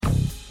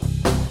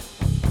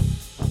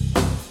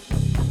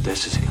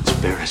This is a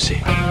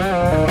conspiracy.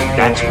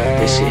 That's what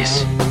this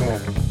is.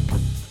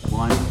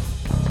 One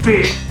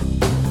big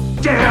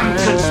damn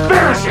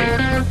conspiracy!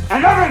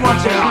 And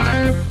everyone's in on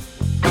it!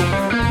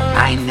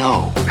 I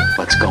know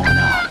what's going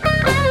on.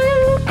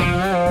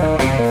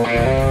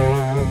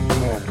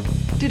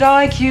 Did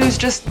IQs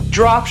just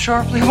drop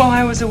sharply while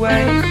I was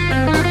away?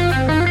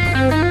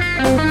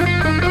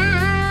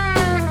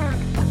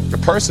 The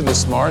person is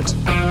smart.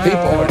 People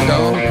are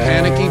dumb,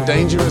 panicky,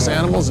 dangerous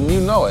animals, and you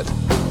know it.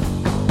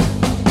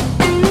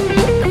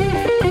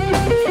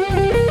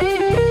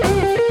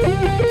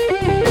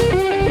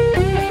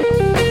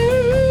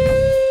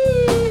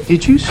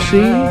 Did you see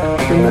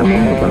the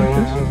memo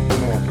about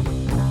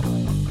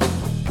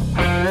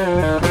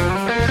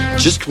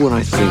this? Just when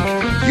I think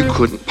you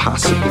couldn't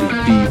possibly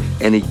be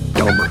any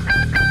dumber,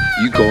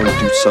 you go and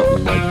do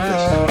something like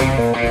this.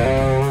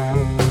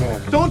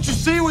 Don't you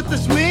see what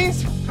this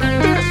means?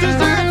 This is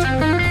it!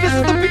 This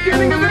is the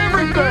beginning of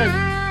everything!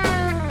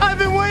 I've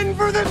been waiting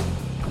for this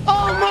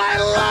all my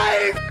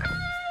life!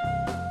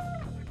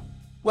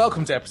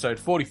 Welcome to episode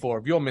 44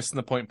 of Your Missing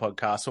the Point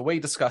podcast, where we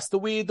discuss the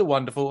weird, the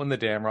wonderful, and the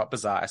damn right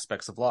bizarre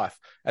aspects of life,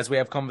 as we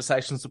have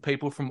conversations with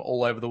people from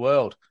all over the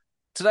world.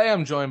 Today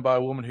I'm joined by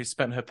a woman who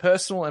spent her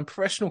personal and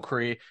professional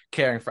career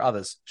caring for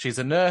others. She's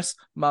a nurse,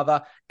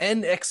 mother,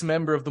 and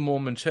ex-member of the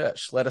Mormon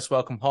Church. Let us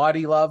welcome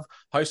Heidi Love,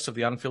 host of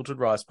the Unfiltered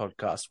Rise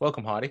podcast.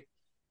 Welcome, Heidi.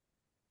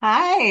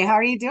 Hi, how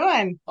are you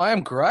doing? I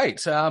am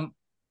great.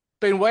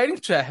 Been waiting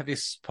to have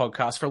this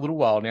podcast for a little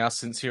while now,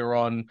 since you're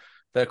on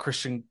the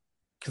Christian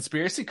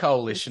Conspiracy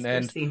Coalition,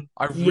 and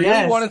I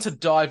really wanted to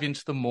dive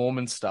into the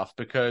Mormon stuff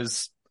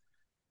because,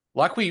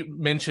 like we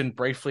mentioned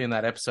briefly in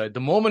that episode,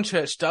 the Mormon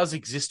Church does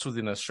exist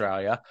within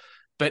Australia,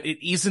 but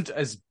it isn't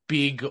as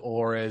big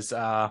or as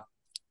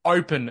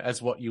open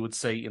as what you would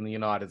see in the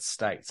United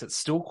States. It's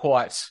still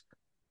quite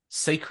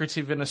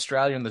secretive in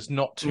Australia, and there's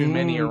not too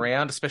many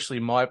around, especially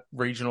in my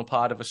regional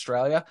part of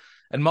Australia.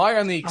 And my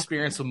only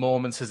experience with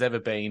Mormons has ever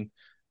been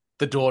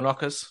the door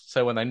knockers.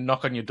 So when they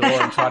knock on your door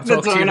and try to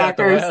talk to you about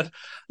the word.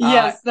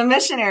 Yes, the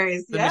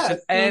missionaries.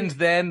 Yes. And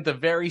then the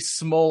very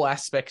small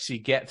aspects you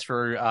get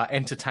through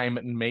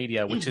entertainment and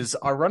media, which is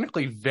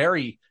ironically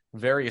very,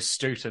 very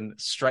astute and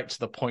straight to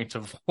the point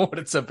of what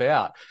it's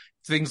about.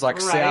 Things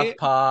like South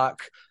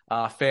Park,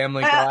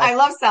 Family Guy. I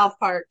love South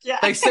Park. Yeah.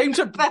 They seem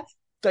to...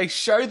 They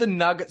show the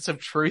nuggets of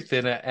truth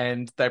in it,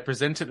 and they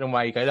present it in a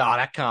way you go, oh,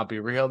 that can't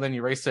be real. And then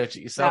you research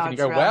it yourself and you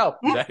go, wow,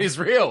 that is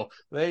real.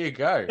 There you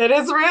go. It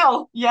is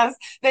real. Yes.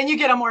 Then you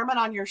get a Mormon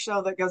on your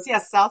show that goes,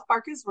 yes, South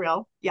Park is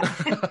real. Yeah.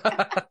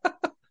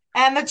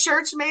 And the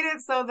church made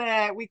it so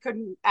that we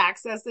couldn't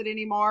access it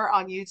anymore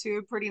on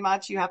YouTube. Pretty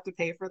much you have to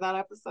pay for that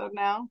episode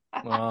now.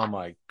 Oh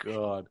my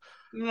God.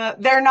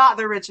 They're not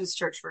the richest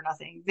church for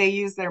nothing. They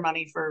use their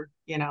money for,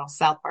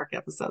 South Park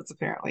episodes,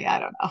 apparently. I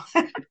don't know.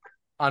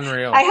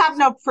 Unreal. I have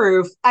no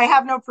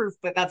proof,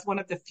 but that's one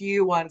of the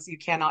few ones you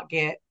cannot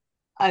get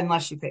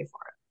unless you pay for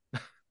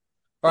it.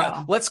 All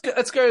right, let's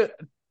go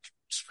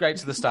straight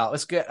to the start.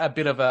 Let's get a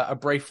bit of a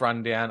brief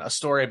rundown, a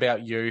story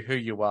about you, who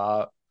you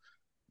are,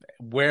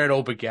 where it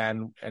all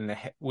began, and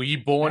were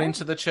you born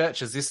into the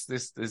church? Is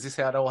this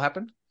how it all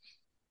happened?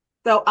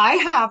 So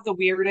I have the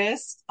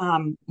weirdest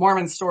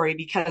Mormon story,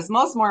 because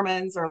most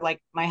Mormons are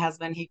like my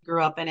husband. He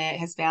grew up in it.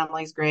 His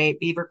family's great.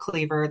 Beaver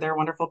Cleaver. They're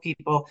wonderful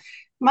people.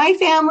 My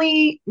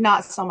family,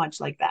 not so much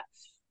like that.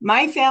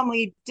 My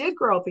family did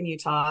grow up in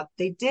Utah.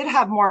 They did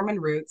have Mormon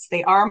roots.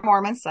 They are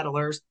Mormon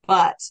settlers,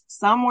 but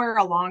somewhere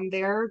along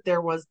there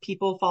was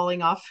people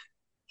falling off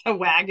the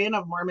wagon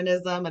of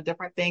Mormonism and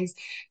different things.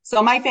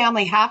 So my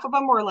family, half of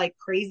them were like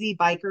crazy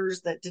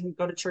bikers that didn't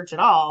go to church at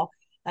all.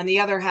 And the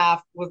other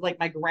half was like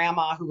my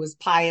grandma, who was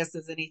pious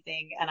as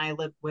anything. And I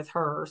lived with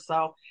her.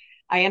 So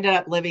I ended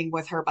up living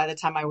with her by the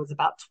time I was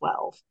about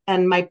 12.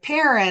 And my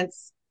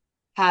parents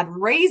had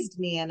raised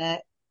me in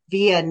it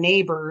via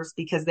neighbors,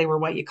 because they were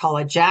what you call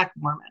a Jack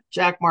Mormon.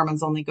 Jack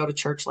Mormons only go to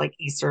church like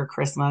Easter,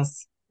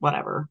 Christmas,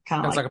 whatever.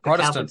 Kind of like a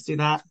Protestant. Catholics do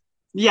that.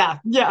 Yeah.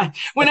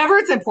 Whenever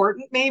it's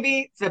important,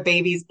 maybe the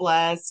baby's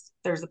blessed,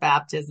 there's a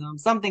baptism,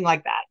 something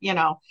like that,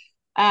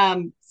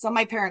 So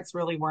my parents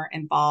really weren't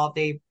involved.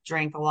 They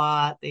drank a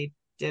lot. They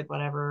did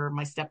whatever.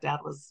 My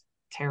stepdad was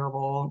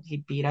terrible. He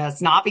beat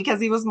us, not because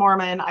he was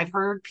Mormon. I've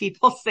heard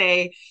people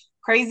say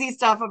crazy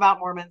stuff about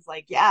Mormons,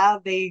 like, yeah,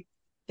 they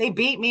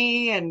beat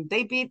me and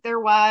they beat their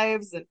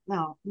wives. And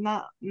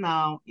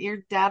no, your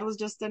dad was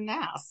just an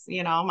ass.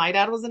 My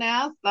dad was an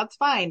ass. That's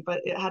fine. But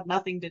it had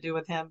nothing to do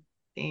with him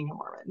being a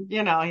Mormon.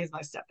 He's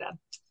my stepdad.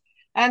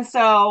 And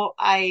so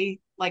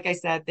like I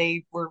said,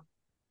 they were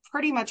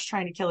pretty much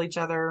trying to kill each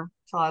other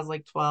till I was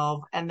like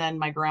 12. And then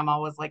my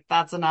grandma was like,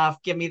 that's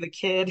enough. Give me the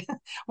kid,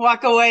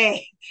 walk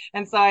away.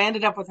 And so I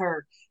ended up with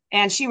her,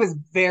 and she was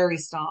very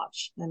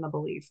staunch in the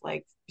belief.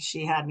 Like,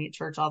 she had me at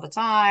church all the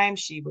time.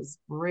 She was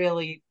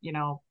really,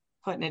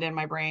 putting it in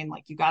my brain.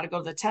 Like, you got to go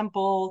to the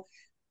temple.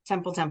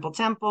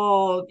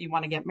 You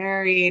want to get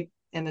married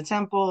in the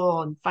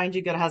temple and find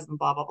you a good husband,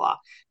 blah, blah, blah.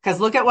 Because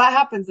look at what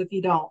happens if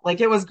you don't. Like,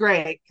 it was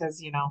great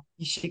because,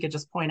 she could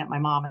just point at my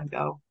mom and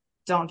go,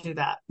 don't do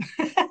that.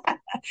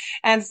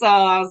 And so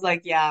I was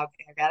like, yeah,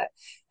 okay, I got it.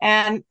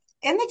 And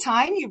in the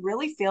time, you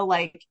really feel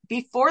like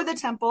before the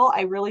temple,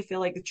 I really feel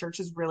like the church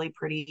is really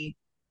pretty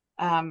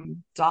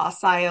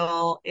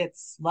docile.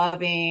 It's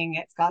loving.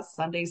 It's got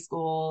Sunday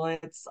school.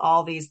 It's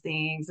all these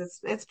things.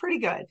 It's pretty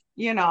good,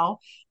 you know.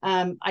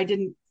 I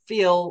didn't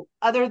feel,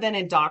 other than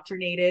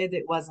indoctrinated,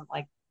 it wasn't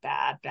like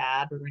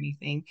bad or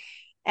anything.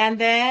 And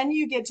then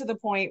you get to the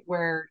point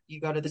where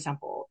you go to the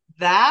temple.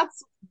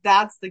 That's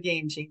the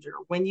game changer.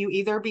 When you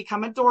either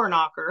become a door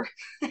knocker,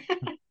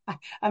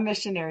 a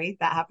missionary,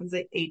 that happens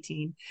at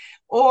 18,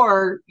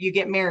 or you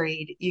get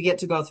married, you get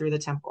to go through the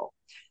temple.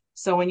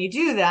 So when you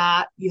do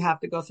that, you have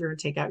to go through and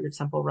take out your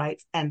temple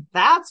rights. And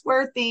that's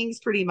where things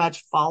pretty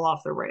much fall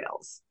off the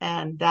rails.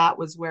 And that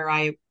was where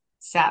I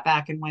sat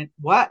back and went,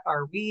 what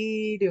are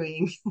we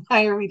doing?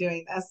 Why are we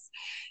doing this?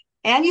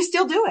 And you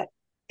still do it.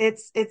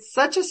 It's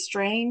such a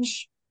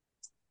strange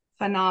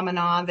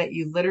phenomenon that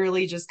you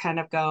literally just kind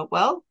of go,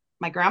 well,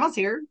 my grandma's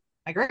here.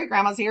 My great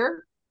grandma's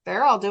here.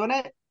 They're all doing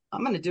it.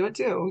 I'm going to do it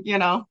too, you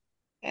know,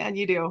 and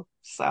you do.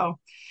 So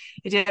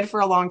I did for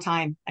a long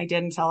time. I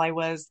did until I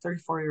was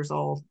 34 years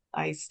old.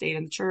 I stayed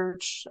in the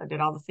church. I did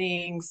all the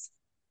things.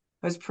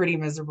 I was pretty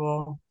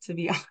miserable, to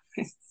be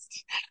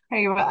honest.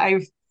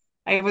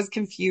 I was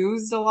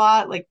confused a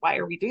lot. Like, why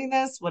are we doing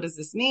this? What does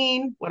this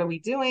mean? What are we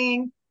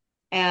doing?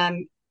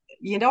 And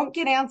you don't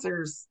get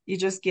answers. You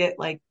just get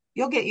like,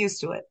 you'll get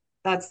used to it.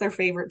 That's their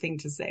favorite thing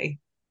to say.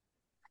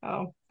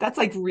 Oh, that's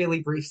like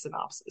really brief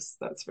synopsis.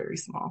 That's very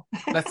small.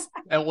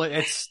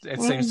 It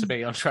seems to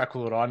be on track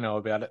with what I know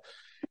about it.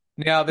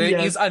 Now, there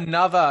is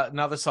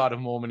another side of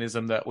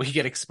Mormonism that we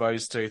get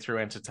exposed to through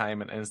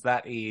entertainment, and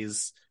that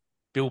is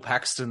Bill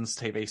Paxton's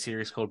TV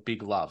series called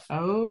Big Love.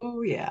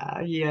 Oh,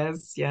 yeah.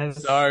 Yes.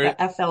 So, the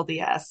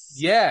FLDS.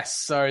 Yes.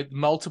 So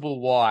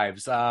multiple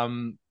wives.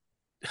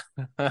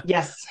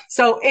 Yes.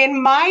 So in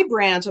my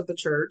branch of the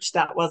church,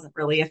 that wasn't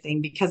really a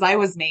thing because I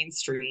was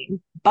mainstream,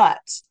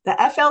 but the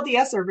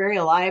FLDS are very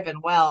alive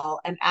and well.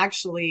 And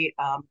actually,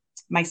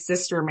 my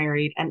sister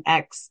married an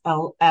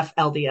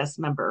ex-FLDS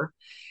member.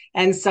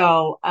 And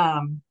so,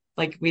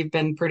 like we've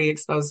been pretty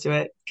exposed to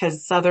it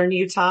because Southern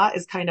Utah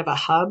is kind of a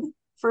hub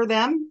for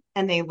them.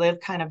 And they live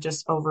kind of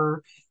just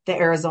over the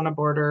Arizona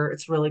border.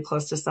 It's really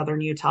close to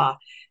Southern Utah.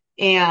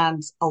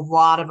 And a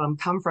lot of them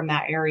come from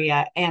that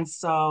area. And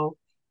so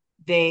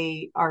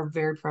they are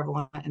very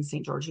prevalent in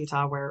St. George,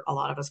 Utah, where a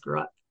lot of us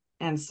grew up.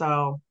 And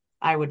so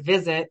I would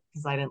visit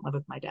because I didn't live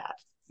with my dad,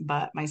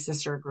 but my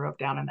sister grew up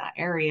down in that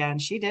area.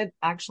 And she did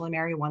actually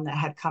marry one that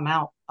had come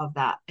out of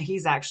that.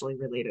 He's actually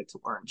related to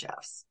Warren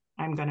Jeffs.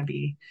 I'm going to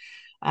be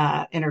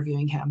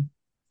interviewing him,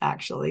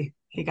 actually.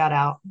 He got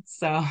out.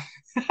 So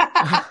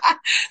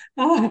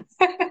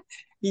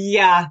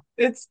yeah,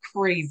 it's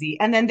crazy.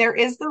 And then there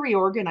is the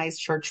reorganized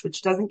church,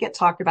 which doesn't get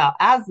talked about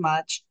as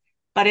much,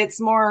 but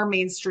it's more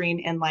mainstream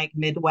in like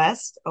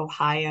Midwest,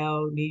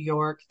 Ohio, New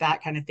York,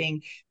 that kind of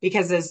thing.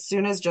 Because as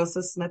soon as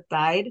Joseph Smith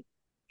died,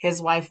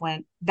 his wife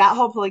went, that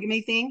whole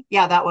polygamy thing,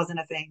 yeah, that wasn't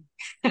a thing.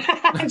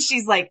 And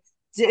she's like,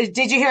 did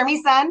you hear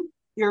me, son?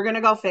 You're going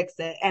to go fix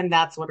it. And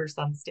that's what her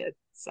sons did.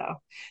 So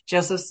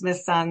Joseph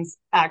Smith's sons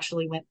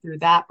actually went through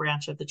that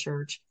branch of the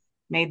church,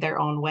 made their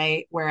own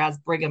way, whereas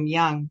Brigham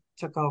Young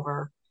took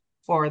over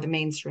for the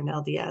mainstream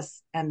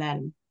LDS. And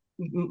then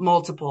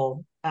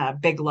multiple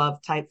big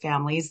love type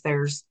families.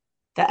 There's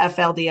the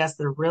FLDS.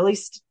 They're really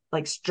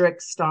like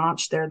strict,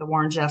 staunch. They're the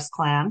Warren Jeffs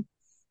clan.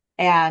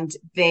 And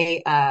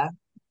they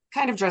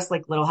kind of dress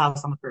like Little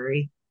House on the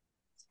Prairie,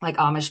 like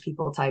Amish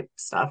people type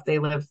stuff. They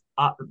live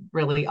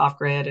really off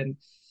grid and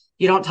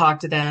you don't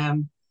talk to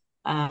them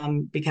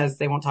because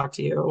they won't talk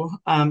to you.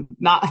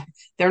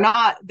 They're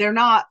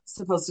not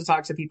supposed to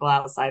talk to people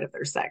outside of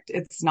their sect.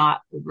 It's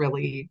not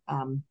really,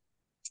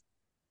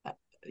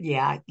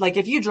 like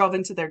if you drove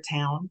into their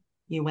town,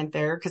 you went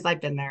there, because I've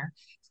been there.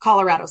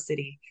 Colorado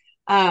City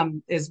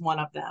is one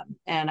of them.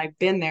 And I've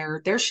been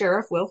there. Their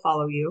sheriff will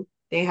follow you.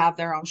 They have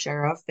their own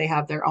sheriff. They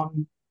have their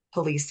own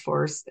police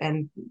force,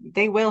 and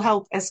they will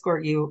help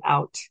escort you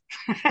out.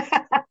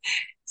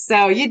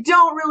 So you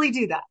don't really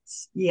do that.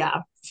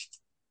 Yeah.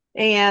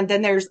 And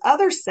then there's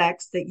other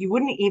sects that you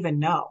wouldn't even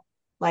know.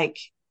 Like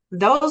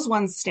those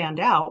ones stand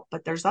out,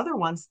 but there's other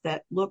ones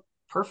that look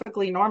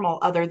perfectly normal,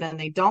 other than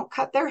they don't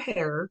cut their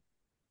hair,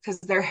 because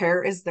their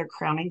hair is their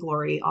crowning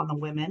glory on the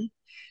women.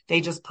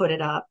 They just put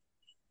it up,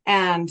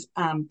 and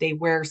they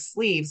wear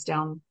sleeves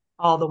down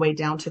all the way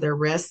down to their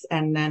wrists,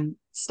 and then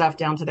stuff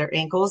down to their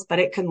ankles, but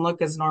it can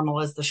look as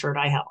normal as the shirt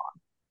I have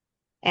on.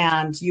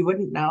 And you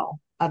wouldn't know,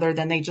 other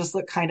than they just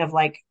look kind of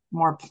like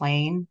more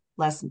plain,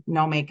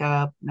 no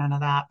makeup, none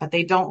of that, but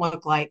they don't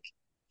look like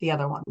the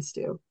other ones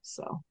do.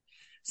 So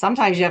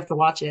sometimes you have to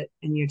watch it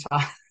in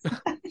Utah.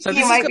 So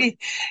you might be.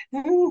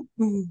 Now,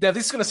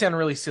 this is going to sound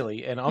really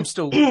silly, and I'm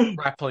still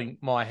wrapping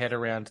my head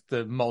around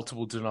the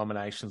multiple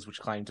denominations which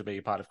claim to be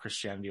a part of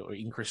Christianity or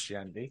in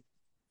Christianity.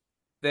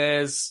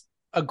 There's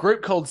a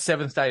group called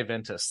Seventh-day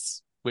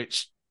Adventists,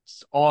 which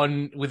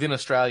within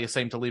Australia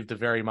seem to live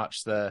very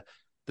much the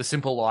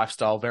simple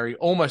lifestyle, very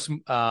almost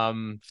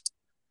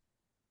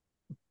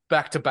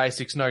back to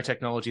basics, no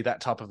technology,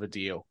 that type of a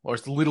deal, or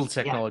as little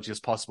technology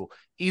as possible.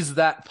 Is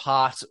that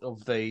part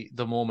of the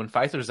Mormon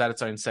faith, or is that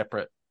its own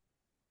separate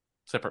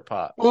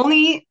part?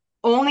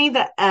 Only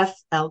the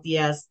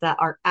FLDS that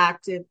are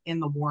active in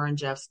the Warren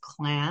Jeffs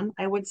clan,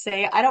 I would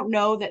say. I don't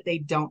know that they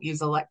don't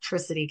use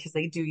electricity, because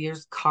they do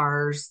use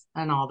cars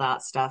and all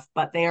that stuff,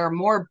 but they are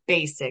more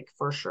basic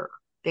for sure.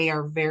 They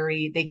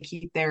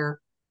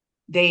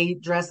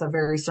dress a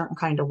very certain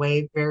kind of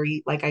way,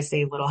 very, like I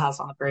say, Little House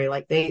on the Prairie.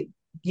 Like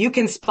you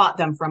can spot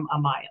them from a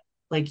mile.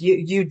 Like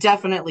you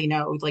definitely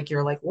know, like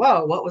you're like,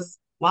 whoa,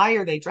 why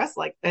are they dressed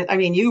like that? I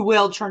mean, you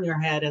will turn your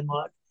head and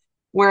look.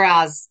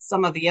 Whereas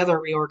some of the other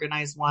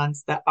reorganized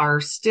ones that are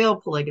still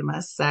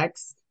polygamous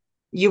sex,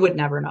 you would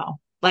never know.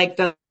 Like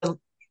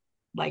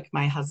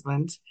my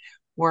husband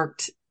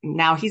worked,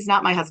 now he's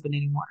not my husband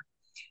anymore,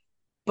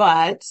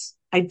 but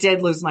I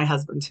did lose my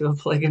husband to a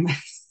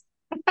polygamist.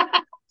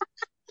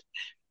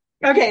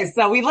 Okay,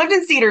 so we lived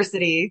in Cedar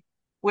City,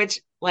 which,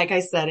 like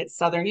I said, it's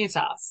southern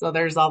Utah. So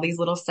there's all these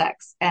little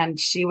sects. And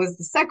she was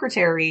the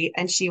secretary,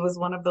 and she was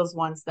one of those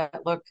ones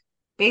that looked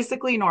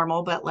basically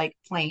normal, but like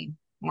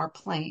more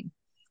plain.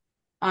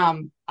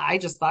 I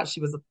just thought she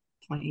was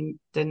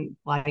didn't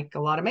like a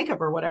lot of makeup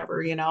or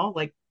whatever,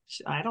 like,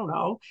 I don't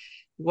know.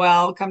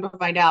 Well, come to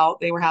find out,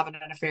 they were having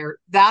an affair.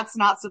 That's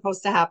not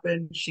supposed to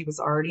happen. She was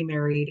already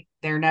married.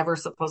 They're never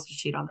supposed to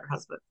cheat on their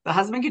husband. The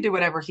husband can do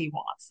whatever he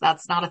wants.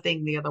 That's not a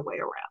thing the other way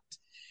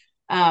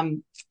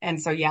around.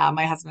 And so, yeah,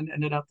 my husband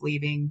ended up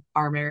leaving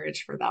our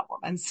marriage for that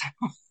woman. So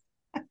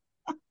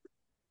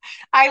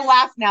I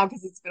laugh now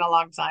because it's been a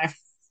long time.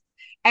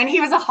 And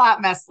he was a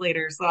hot mess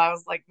later. So I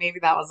was like,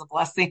 maybe that was a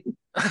blessing.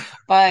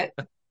 But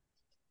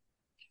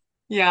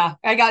yeah,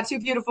 I got two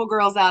beautiful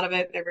girls out of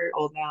it. They're very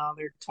old now.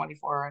 They're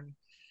 24 and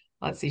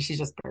let's see, she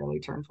just barely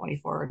turned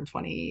 24 and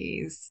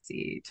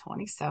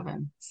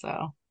 27.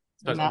 So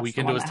what we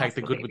can do is take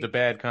the good with the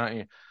bad, can't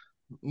you?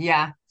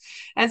 Yeah.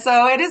 And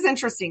so it is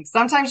interesting.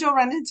 Sometimes you'll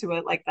run into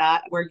it like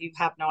that where you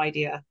have no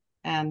idea.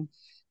 And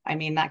I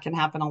mean, that can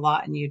happen a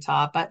lot in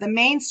Utah, but the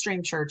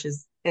mainstream church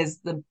is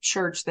the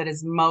church that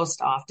is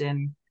most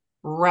often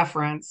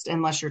referenced,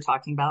 unless you're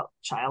talking about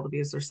child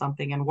abuse or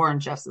something. And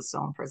Warren Jeffs is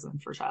still in prison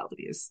for child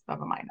abuse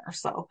of a minor.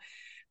 So,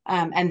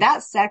 and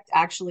that sect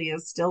actually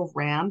is still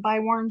ran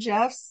by Warren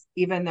Jeffs,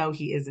 even though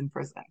he is in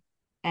prison.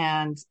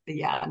 And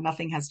yeah,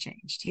 nothing has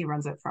changed. He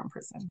runs it from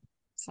prison.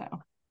 So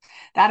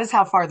that is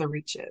how far the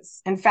reach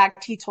is. In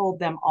fact, he told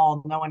them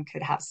all no one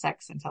could have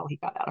sex until he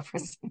got out of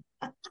prison.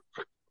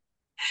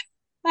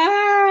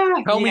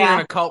 Tell me you're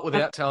in a cult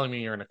without telling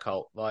me you're in a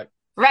cult. Like,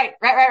 Right.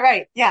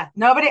 Yeah.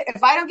 Nobody,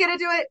 if I don't get to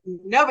do it,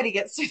 nobody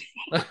gets to do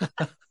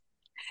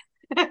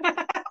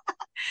it.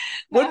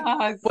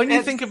 When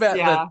you think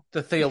about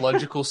the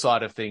theological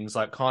side of things,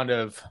 like kind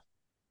of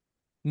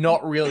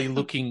not really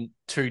looking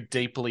too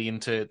deeply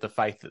into the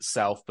faith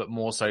itself, but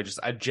more so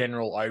just a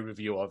general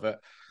overview of it,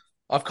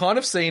 I've kind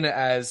of seen it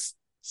as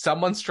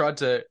someone's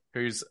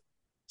who's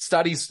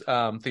studies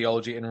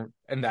theology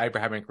and the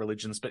Abrahamic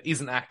religions, but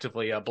isn't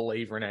actively a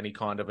believer in any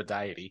kind of a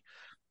deity.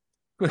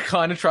 We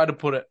kind of try to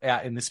put it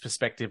out in this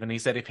perspective, and he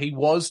said if he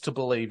was to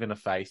believe in a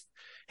faith,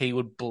 he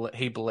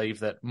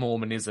believed that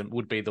Mormonism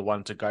would be the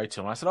one to go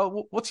to. And I said,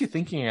 "Oh, what's your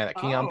thinking of that?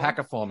 Can you unpack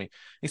it for me?"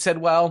 He said,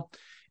 "Well,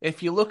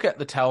 if you look at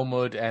the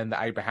Talmud and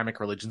the Abrahamic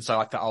religion, so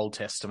like the Old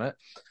Testament,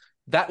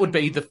 that would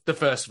be the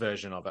first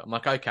version of it." I'm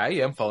like, okay,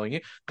 yeah, I'm following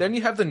you. Then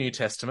you have the New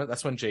Testament.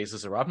 That's when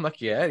Jesus arrived. I'm like,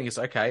 yeah. And he's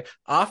okay.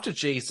 After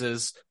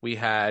Jesus, we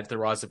had the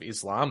rise of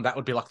Islam. That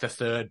would be like the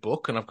third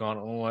book. And I've gone,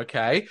 oh,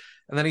 okay.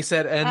 And then he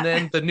said, and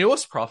then the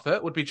newest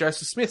prophet would be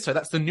Joseph Smith. So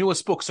that's the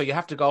newest book. So you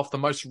have to go off the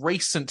most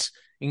recent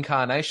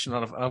incarnation.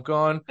 And I've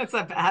gone, that's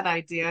a bad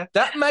idea.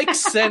 That makes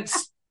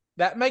sense.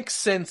 That makes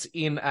sense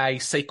in a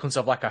sequence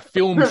of like a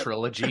film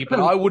trilogy, but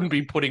I wouldn't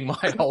be putting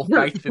my whole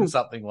faith in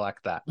something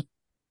like that.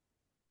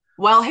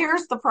 Well,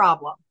 here's the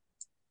problem.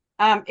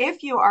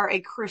 If you are a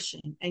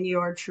Christian and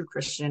you are a true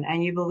Christian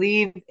and you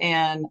believe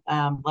in,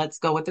 let's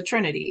go with the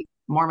Trinity.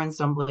 Mormons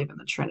don't believe in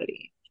the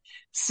Trinity.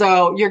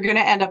 So you're going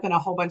to end up in a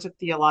whole bunch of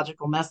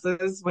theological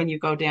messes when you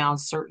go down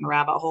certain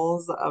rabbit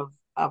holes of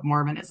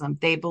Mormonism.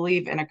 They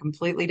believe in a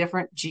completely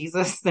different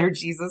Jesus. Their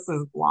Jesus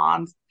is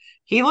blonde.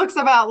 He looks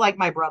about like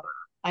my brother.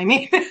 I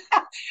mean,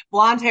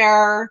 blonde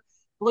hair,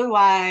 blue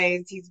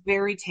eyes. He's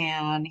very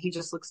tan. He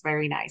just looks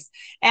very nice.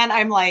 And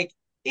I'm like,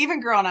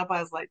 even growing up,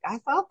 I was like, I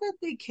thought that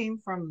they came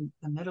from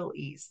the Middle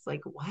East.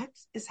 Like, what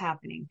is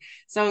happening?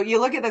 So you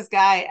look at this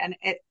guy,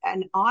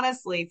 and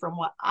honestly, from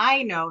what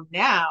I know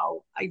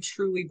now, I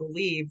truly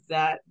believe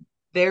that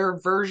their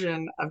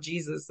version of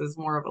Jesus is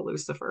more of a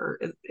Lucifer.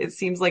 It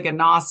seems like a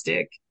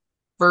Gnostic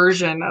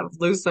version of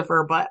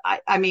Lucifer, but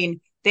I mean,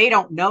 they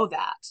don't know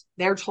that.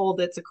 They're told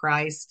it's a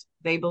Christ.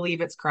 They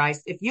believe it's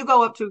Christ. If you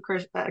go up to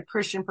a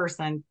Christian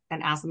person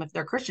and ask them if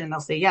they're Christian, they'll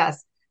say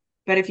yes.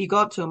 But if you go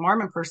up to a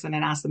Mormon person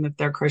and ask them if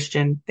they're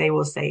Christian, they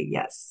will say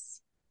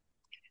yes.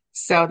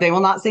 So they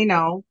will not say,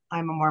 no,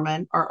 I'm a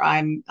Mormon or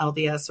I'm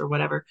LDS or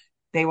whatever.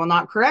 They will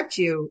not correct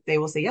you. They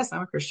will say, yes,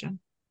 I'm a Christian.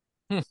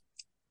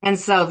 And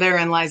so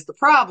therein lies the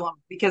problem,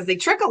 because they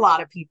trick a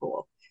lot of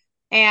people.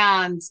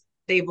 And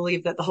they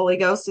believe that the Holy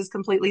Ghost is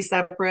completely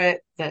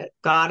separate, that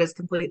God is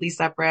completely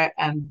separate,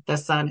 and the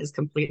Son is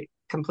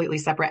completely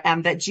separate,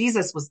 and that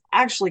Jesus was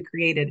actually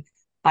created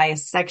by a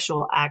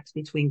sexual act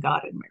between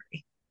God and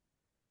Mary.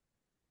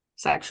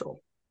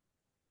 Sexual.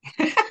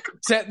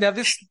 So now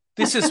this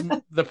is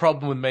the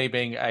problem with me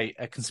being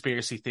a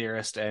conspiracy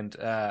theorist and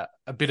a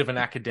bit of an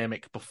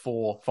academic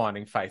before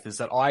finding faith, is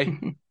that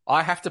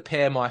I have to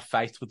pair my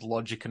faith with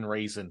logic and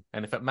reason,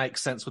 and if it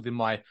makes sense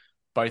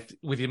both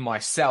within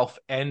myself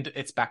and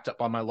it's backed up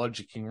by my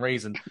logic and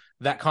reason,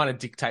 that kind of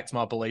dictates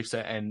my beliefs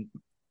and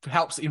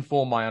helps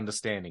inform my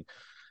understanding.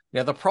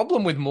 Now, the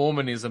problem with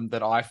Mormonism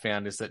that I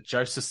found is that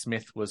Joseph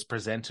Smith was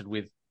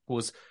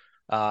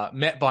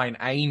met by an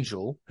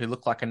angel who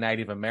looked like a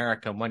Native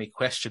American. When he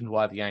questioned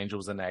why the angel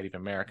was a Native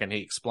American, he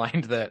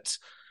explained that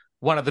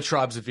one of the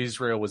tribes of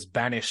Israel was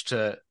banished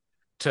to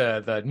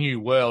the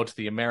New World,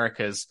 the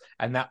Americas,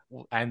 and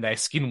their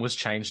skin was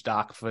changed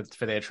dark for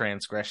their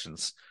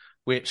transgressions.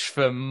 Which,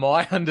 for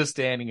my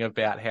understanding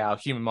about how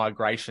human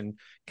migration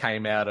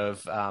came out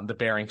of the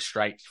Bering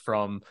Strait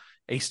from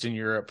Eastern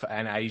Europe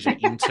and Asia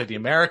into the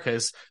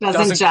Americas,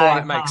 doesn't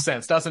quite make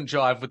sense. Doesn't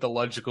jive with the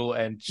logical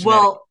and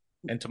genetic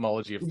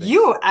entomology of things.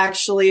 You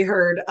actually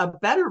heard a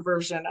better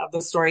version of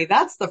the story.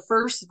 That's the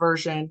first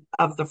version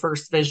of the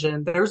first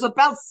vision. There's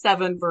about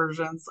 7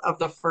 versions of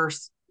the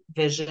first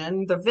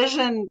vision. The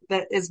vision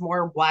that is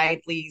more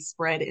widely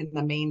spread in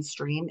the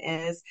mainstream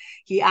is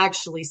he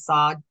actually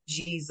saw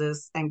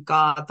Jesus and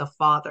God the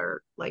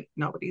Father. Like,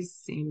 nobody's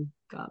seen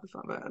God the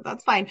Father.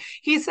 That's fine.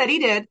 He said he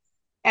did.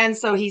 And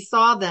so he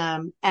saw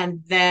them,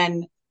 and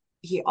then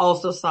he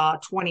also saw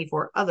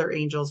 24 other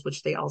angels,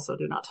 which they also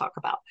do not talk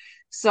about.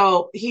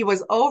 So he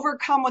was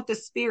overcome with the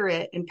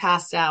Spirit and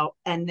passed out.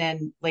 And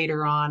then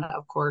later on,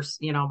 of course,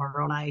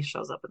 Moroni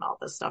shows up and all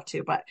this stuff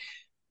too. But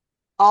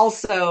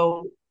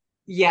also,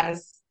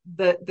 yes,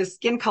 the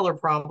skin color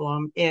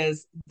problem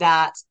is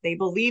that they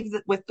believe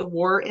that with the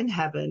war in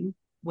heaven,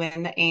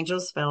 when the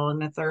angels fell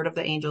and a third of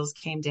the angels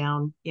came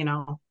down,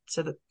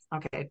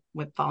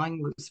 with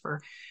following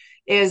Lucifer,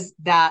 is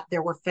that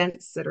there were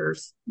fence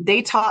sitters.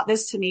 They taught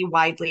this to me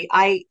widely.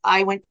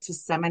 I went to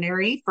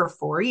seminary for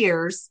 4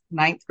 years,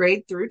 9th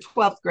grade through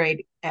 12th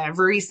grade,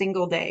 every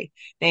single day.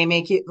 They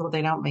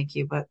don't make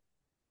you, but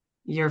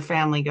your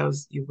family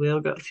goes, you will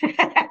go,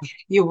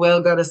 you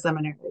will go to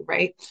seminary,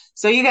 right?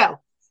 So you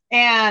go.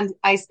 And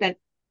I spent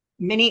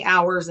many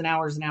hours and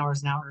hours and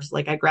hours and hours.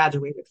 Like, I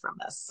graduated from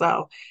this.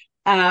 So,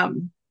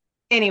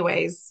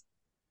 anyways,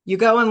 you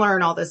go and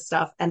learn all this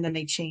stuff, and then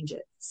they change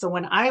it. So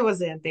when I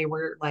was in, they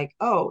were like,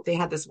 oh, they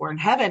had this war in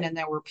heaven, and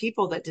there were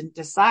people that didn't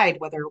decide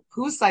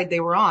whose side they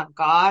were on,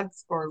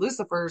 God's or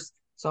Lucifer's.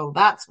 So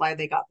that's why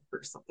they got the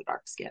curse of the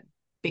dark skin,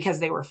 because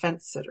they were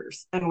fence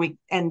sitters,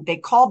 and they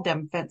called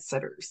them fence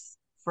sitters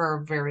for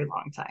a very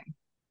long time.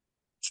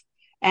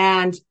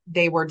 And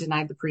they were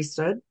denied the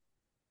priesthood.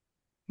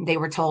 They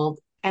were told,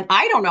 and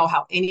I don't know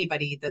how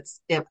anybody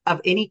that's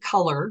of any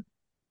color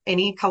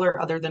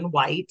other than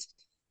white,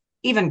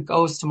 even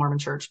goes to Mormon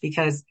church,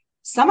 because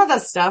some of the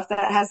stuff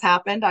that has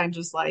happened, I'm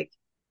just like,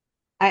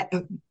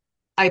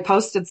 I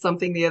posted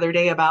something the other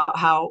day about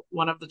how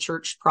one of the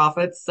church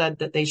prophets said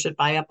that they should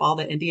buy up all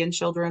the Indian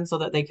children so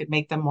that they could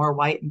make them more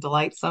white and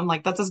delightsome.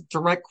 Like, that's a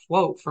direct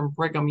quote from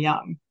Brigham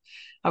Young.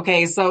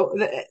 Okay, so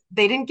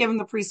they didn't give them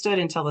the priesthood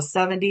until the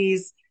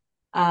 70s.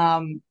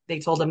 They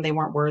told them they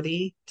weren't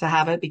worthy to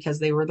have it because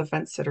they were the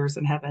fence sitters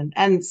in heaven.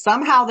 And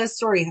somehow this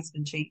story has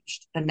been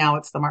changed, and now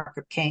it's the mark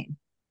of Cain.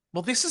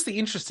 Well, this is the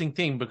interesting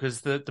thing,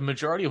 because the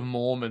majority of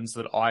Mormons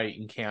that I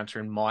encounter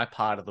in my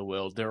part of the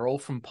world, they're all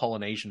from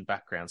Polynesian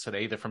backgrounds. So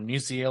they're either from New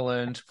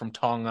Zealand, from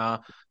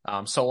Tonga,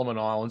 Solomon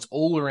Islands,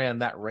 all around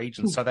that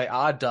region. So they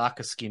are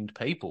darker skinned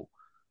people.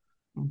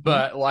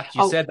 But like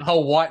you said, the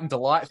whole white and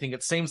delight thing,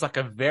 it seems like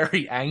a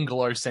very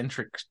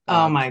Anglo-centric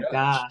oh my church.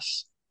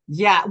 Gosh.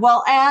 Yeah.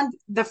 Well, and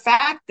the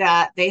fact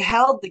that they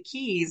held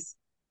these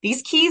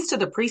keys to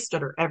the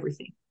priesthood are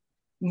everything.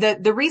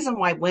 The reason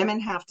why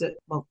women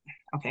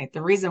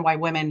the reason why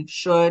women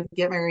should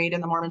get married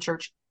in the Mormon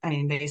church, I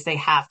mean, they say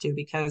have to,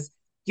 because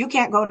you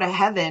can't go to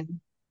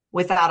heaven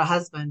without a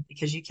husband,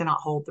 because you cannot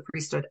hold the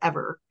priesthood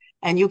ever.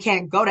 And you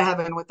can't go to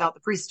heaven without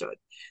the priesthood.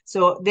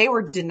 So they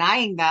were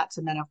denying that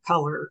to men of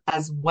color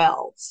as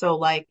well. So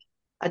like,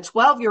 a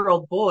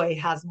 12-year-old boy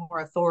has more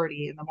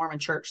authority in the Mormon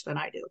church than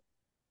I do,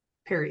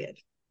 period.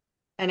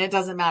 And it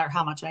doesn't matter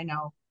how much I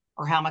know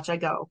or how much I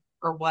go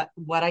or what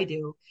I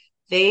do.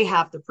 They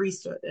have the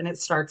priesthood, and it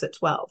starts at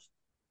 12.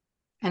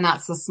 And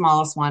that's the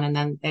smallest one. And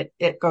then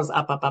it goes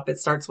up. It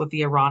starts with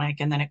the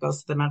Aaronic, and then it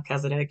goes to the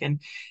Melchizedek, and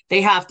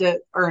they have to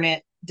earn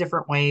it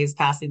different ways,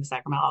 passing the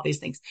sacrament, all these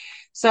things.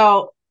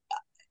 So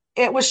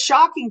it was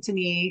shocking to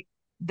me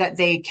that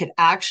they could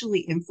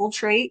actually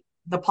infiltrate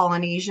the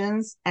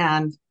Polynesians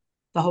and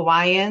the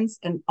Hawaiians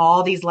and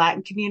all these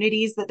Latin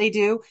communities that they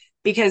do,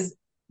 because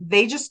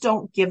they just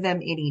don't give them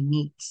any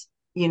meat.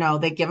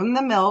 They give them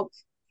the milk,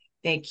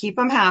 They keep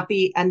them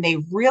happy, and they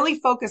really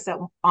focus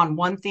on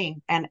one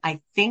thing. And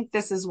I think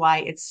this is why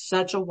it's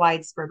such a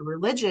widespread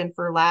religion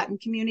for Latin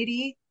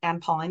community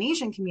and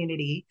Polynesian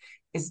community,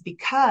 is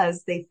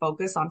because they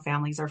focus on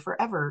families are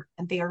forever,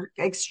 and they are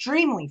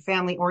extremely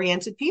family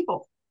oriented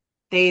people.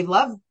 They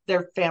love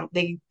their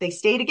family. They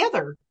stay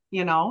together,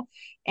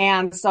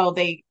 and so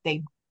they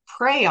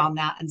prey on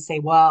that and say,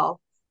 well,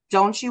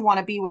 don't you want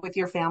to be with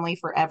your family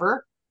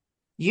forever?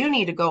 You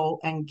need to go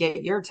and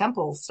get your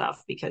temple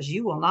stuff because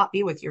you will not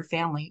be with your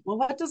family. Well,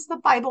 what does the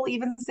Bible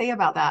even say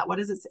about that? What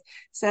does it say? It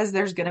says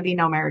there's going to be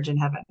no marriage in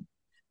heaven,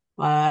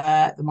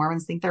 but the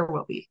Mormons think there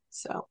will be.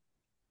 So,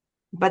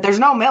 but there's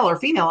no male or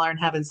female in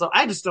heaven. So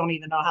I just don't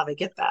even know how they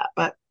get that,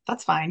 but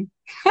that's fine.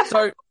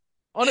 So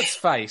on its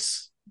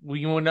face,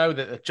 we will know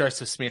that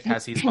Joseph Smith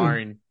has his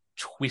own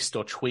twist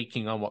or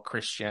tweaking on what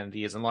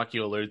Christianity is. And like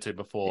you alluded to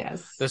before,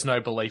 there's no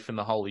belief in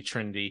the Holy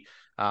Trinity.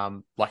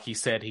 Like he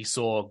said, he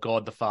saw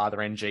God the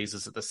Father and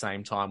Jesus at the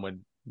same time,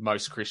 when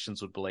most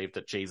Christians would believe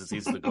that Jesus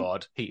is the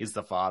God, he is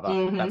the Father.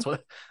 Mm-hmm.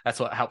 That's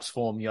what helps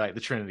formulate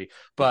the Trinity.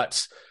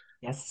 But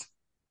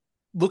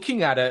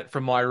looking at it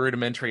from my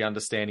rudimentary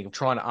understanding, of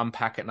trying to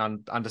unpack it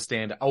and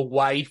understand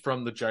away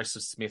from the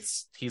Joseph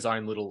Smith's, his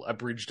own little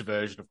abridged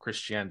version of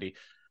Christianity,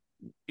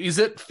 is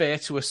it fair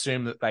to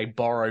assume that they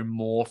borrow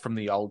more from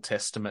the Old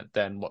Testament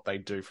than what they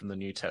do from the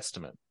New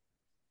Testament?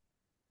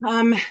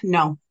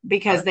 No,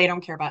 because they don't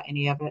care about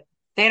any of it.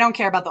 They don't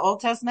care about the Old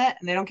Testament,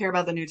 and they don't care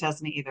about the New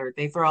Testament either.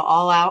 They throw it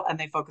all out and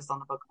they focus on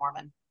the Book of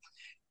Mormon.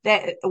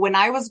 When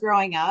I was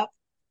growing up,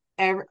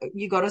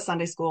 you go to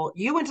Sunday school,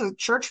 you went to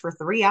church for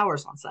 3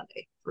 hours on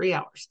Sunday, 3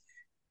 hours.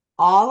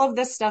 All of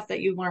this stuff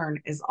that you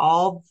learn is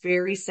all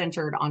very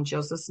centered on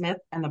Joseph Smith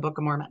and the Book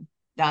of Mormon.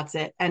 That's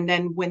it. And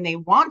then when they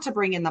want to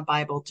bring in the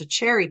Bible to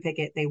cherry pick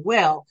it, they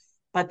will,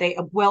 but they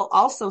will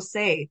also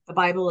say the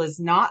Bible is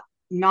not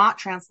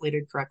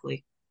translated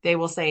correctly. They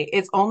will say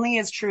it's only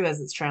as true as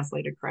it's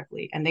translated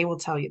correctly. And they will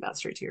tell you that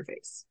straight to your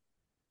face.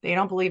 They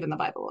don't believe in the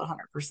Bible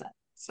 100%.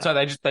 So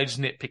they just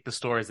nitpick the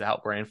stories to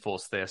help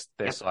reinforce their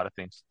side of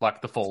things,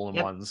 like the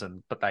fallen ones,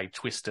 but they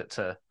twist it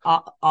to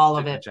all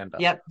of it. Agenda.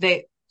 Yep.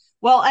 They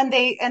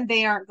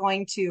aren't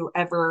going to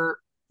ever.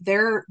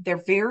 They're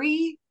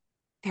very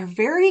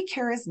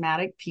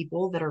charismatic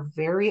people that are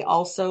very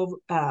also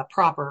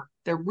proper.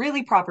 They're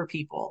really proper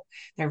people.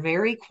 They're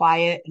very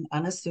quiet and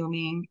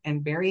unassuming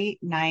and very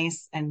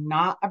nice and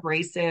not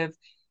abrasive.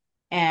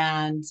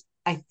 And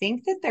I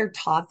think that they're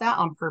taught that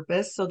on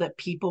purpose so that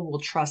people will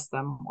trust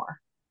them more.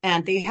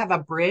 And they have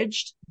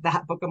abridged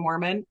that Book of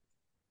Mormon.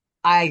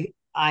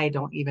 I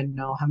don't even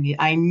know how many.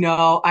 I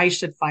know I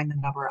should find the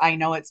number. I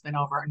know it's been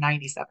over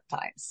 97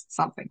 times,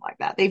 something like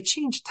that. They've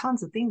changed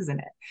tons of things in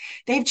it.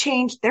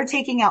 They're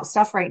taking out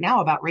stuff right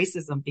now about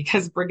racism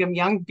because Brigham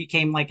Young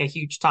became like a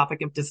huge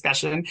topic of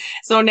discussion.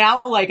 So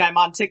now, like, I'm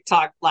on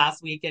TikTok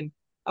last week, and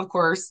of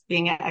course,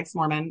 being an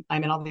ex-Mormon,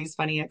 I'm in all these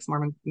funny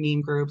ex-Mormon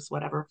meme groups,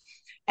 whatever.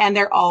 And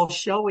they're all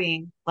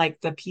showing like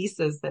the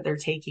pieces that they're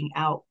taking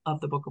out of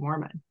the Book of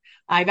Mormon.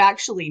 I've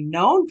actually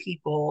known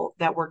people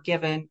that were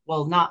given,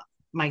 well, not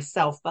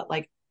myself, but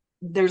like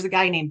there's a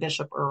guy named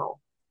Bishop Earl,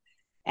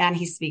 and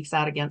he speaks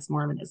out against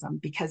Mormonism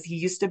because he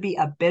used to be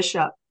a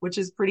bishop, which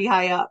is pretty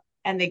high up,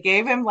 and they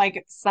gave him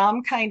like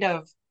some kind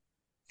of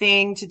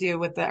thing to do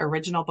with the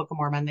original Book of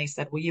Mormon. They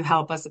said, will you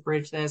help us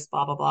abridge this,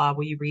 blah blah blah,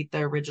 will you read the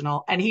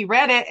original? And he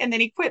read it, and then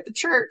he quit the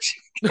church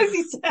because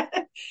he said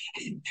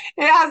it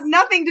has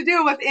nothing to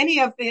do with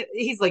any of it.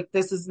 He's like,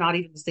 this is not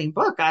even the same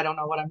book, I don't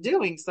know what I'm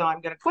doing, so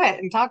I'm going to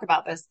quit and talk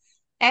about this.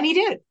 And he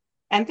did.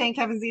 And thank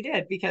heavens he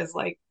did, because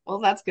like, well,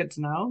 that's good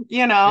to know,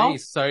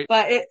 Jeez, so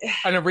but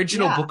an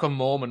original Book of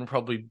Mormon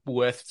probably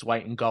worth its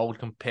weight in gold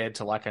compared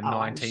to like a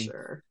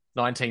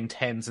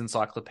 1910s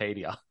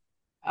encyclopedia.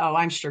 Oh,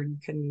 I'm sure you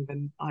couldn't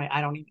even,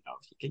 I don't even know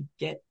if you could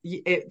get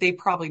it. They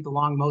probably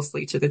belong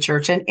mostly to the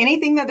church, and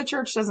anything that the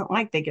church doesn't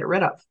like, they get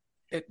rid of.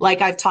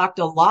 Like I've talked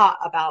a lot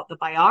about the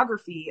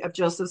biography of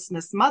Joseph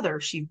Smith's mother.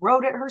 She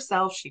wrote it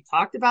herself. She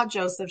talked about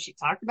Joseph. She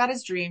talked about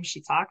his dreams. She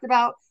talked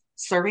about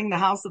serving the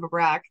house of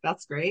Abraxas.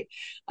 That's great.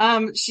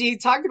 She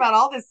talked about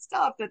all this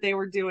stuff that they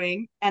were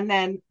doing. And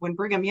then when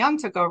Brigham Young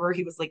took over,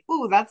 he was like,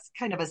 ooh, that's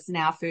kind of a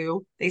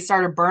snafu. They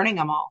started burning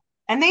them all.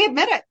 And they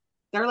admit it.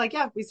 They're like,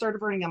 yeah, we started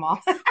burning them all.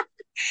 And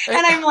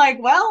I'm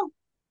like, well,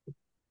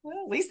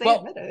 at least they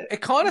admit it.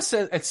 It kind of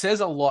says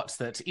a lot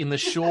that in the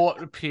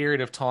short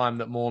period of time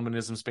that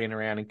Mormonism's been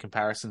around in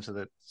comparison to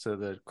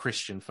the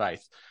Christian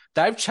faith,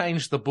 they've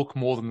changed the book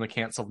more than the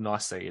Council of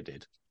Nicaea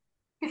did.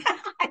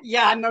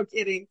 Yeah, no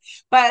kidding.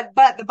 But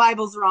the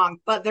Bible's wrong.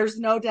 But there's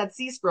no Dead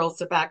Sea Scrolls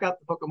to back up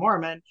the Book of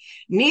Mormon.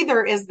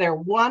 Neither is there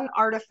one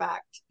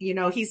artifact. He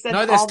said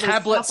no. There's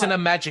tablets in a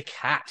magic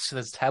hat.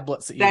 There's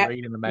tablets that you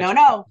read in the magic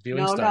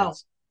viewing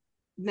stones.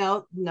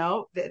 No,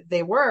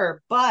 they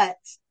were, but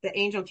the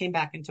angel came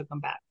back and took them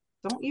back.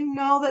 Don't you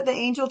know that the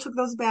angel took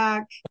those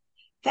back?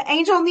 The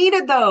angel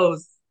needed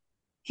those.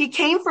 He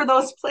came for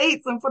those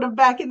plates and put them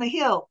back in the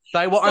hill.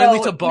 They were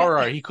only to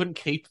borrow. He couldn't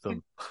keep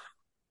them.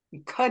 He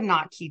could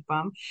not keep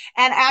them.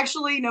 And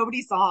actually,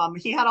 nobody saw him.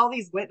 He had all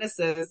these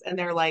witnesses, and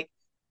they're like,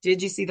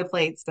 did you see the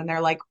plates? And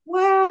they're like,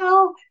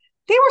 well,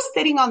 they were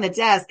sitting on the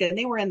desk and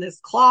they were in this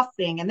cloth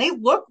thing and they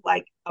looked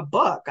like a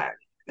book.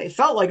 They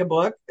felt like a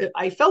book.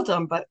 I felt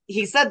them, but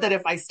he said that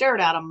if I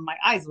stared at them, my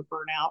eyes would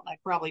burn out and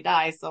I'd probably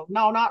die. So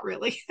no, not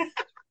really.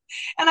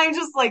 And I'm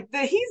just like,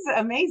 he's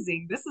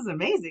amazing. This is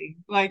amazing.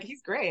 Like,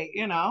 he's great,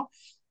 you know.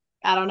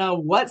 I don't know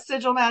what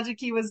sigil magic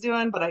he was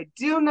doing, but I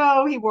do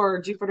know he wore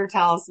a Jupiter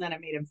talisman.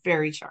 It made him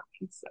very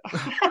charming.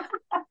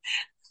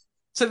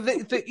 So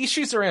the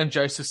issues around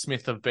Joseph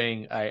Smith of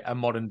being a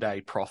modern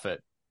day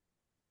prophet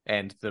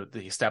and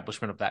the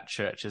establishment of that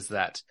church is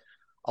that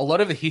a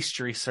lot of the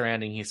history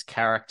surrounding his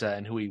character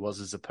and who he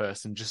was as a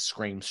person just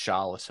screams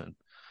charlatan.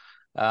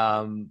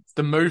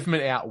 The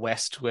movement out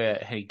west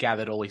where he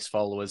gathered all his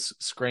followers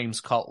screams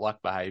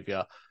cult-like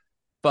behavior.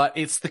 But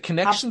it's the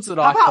connections that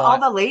I find. How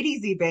about all the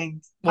ladies he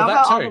banged? Well, how that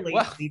about too. all the ladies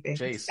Well, he banged?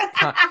 Jeez.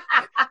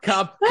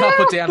 Can't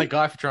put down a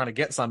guy for trying to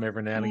get some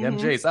every now and again.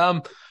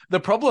 Jeez. The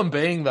problem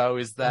being, though,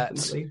 is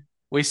that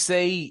we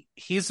see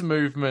his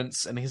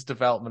movements and his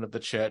development of the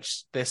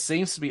church. There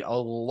seems to be a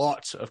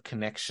lot of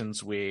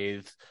connections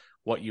with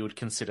what you would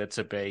consider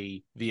to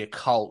be the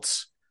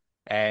occult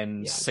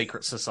and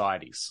secret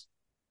societies.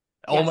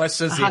 Almost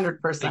as 100%.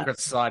 If secret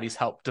societies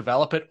helped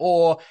develop it,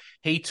 or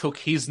he took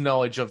his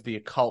knowledge of the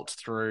occult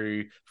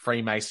through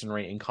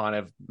Freemasonry and kind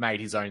of made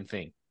his own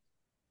thing.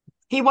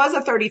 He was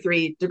a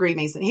 33-degree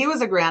Mason. He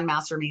was a Grand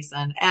Master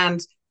Mason. And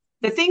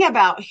the thing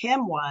about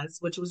him was,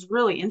 which was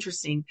really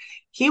interesting,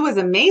 he was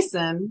a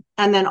Mason,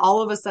 and then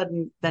all of a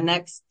sudden the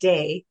next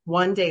day,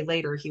 one day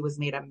later, he was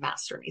made a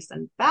Master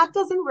Mason. That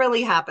doesn't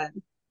really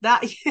happen.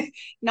 That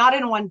not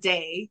in one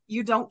day.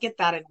 You don't get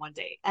that in one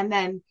day. And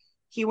then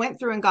he went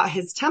through and got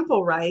his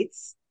temple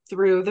rights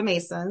through the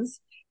Masons.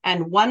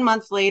 And 1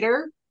 month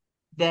later,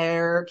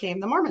 there came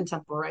the Mormon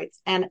temple rights.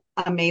 And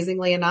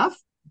amazingly enough,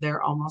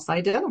 they're almost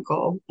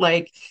identical.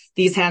 Like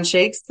these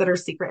handshakes that are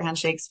secret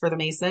handshakes for the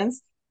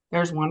Masons.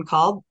 There's one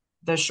called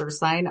the sure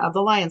sign of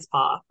the lion's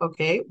paw.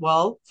 Okay,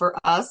 well, for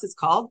us, it's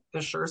called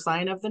the sure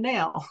sign of the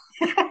nail.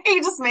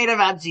 He just made it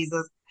about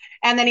Jesus.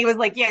 And then he was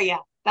like, yeah,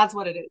 that's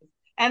what it is.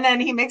 And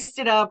then he mixed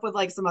it up with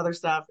like some other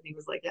stuff. And he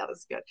was like, yeah,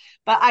 that's good.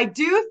 But I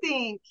do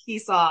think he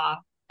saw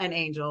an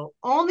angel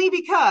only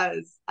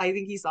because I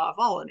think he saw a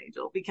fallen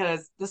angel,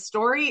 because the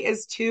story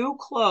is too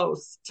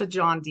close to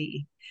John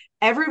Dee.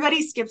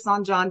 Everybody skips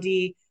on John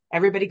Dee.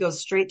 Everybody goes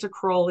straight to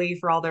Crowley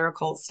for all their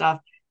occult stuff.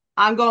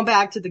 I'm going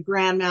back to the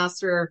Grand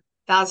Master.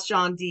 That's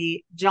John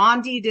Dee.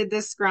 John Dee did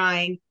this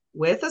scrying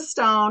with a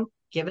stone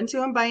given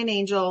to him by an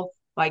angel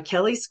by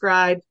Kelly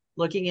Scribe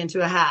looking into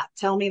a hat.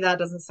 Tell me that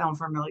doesn't sound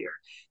familiar.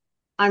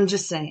 I'm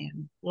just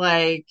saying,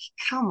 like,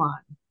 come on.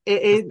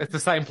 It's the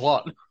same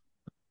plot.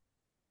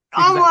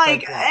 I'm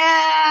like,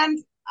 and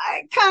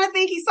I kind of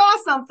think he saw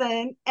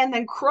something. And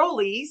then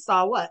Crowley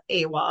saw what?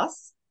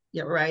 AWAS.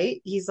 Yeah,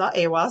 right. He saw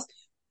AWAS.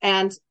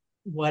 And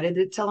what did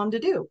it tell him to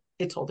do?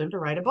 It told him to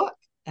write a book.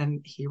 And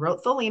he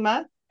wrote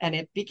Thelema, and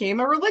it became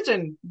a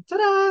religion.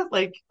 Ta-da!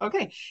 Like,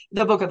 okay.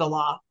 The Book of the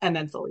Law, and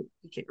then Thelema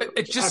became a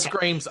religion. It just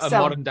screams a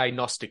modern-day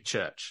Gnostic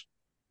church.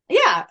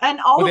 Yeah, and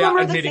all of them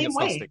are the same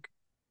way. Gnostic.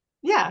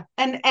 Yeah,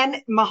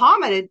 and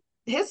Muhammad,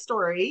 his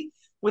story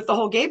with the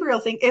whole Gabriel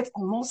thing, it's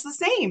almost the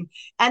same.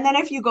 And then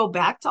if you go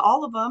back to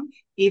all of them,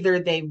 either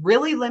they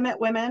really limit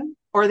women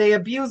or they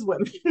abuse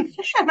women.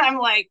 And I'm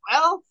like,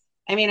 well,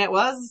 I mean, it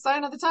was a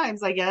sign of the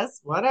times, I guess,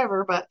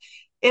 whatever. But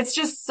it's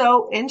just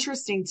so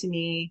interesting to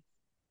me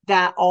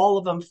that all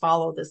of them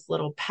follow this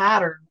little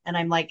pattern. And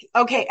I'm like,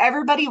 okay,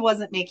 everybody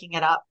wasn't making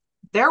it up.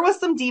 There was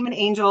some demon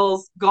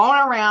angels going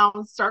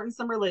around starting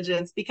some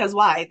religions, because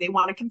why? They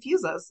want to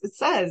confuse us. It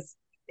says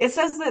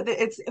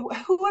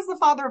that who was the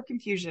father of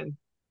confusion?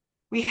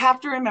 We have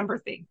to remember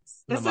things.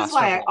 This is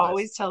why I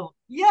always tell,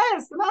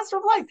 yes, the master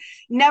of lies.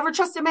 Never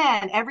trust a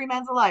man. Every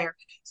man's a liar.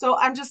 So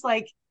I'm just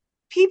like,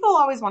 people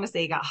always want to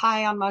say he got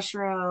high on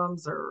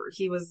mushrooms or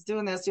he was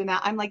doing this, doing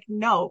that. I'm like,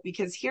 no,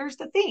 because here's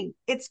the thing.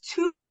 It's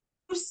too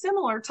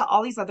similar to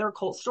all these other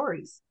occult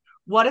stories.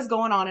 What is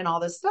going on in all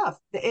this stuff?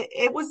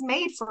 It was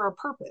made for a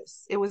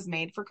purpose. It was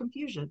made for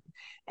confusion.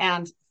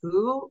 And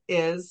who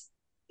is,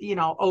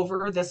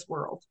 over this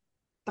world?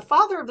 The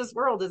father of this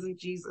world isn't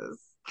Jesus.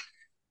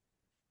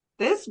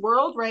 This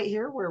world right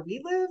here where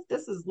we live,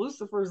 this is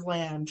Lucifer's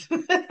land.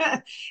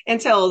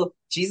 Until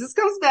Jesus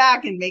comes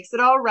back and makes it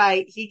all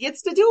right, he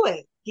gets to do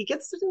it. He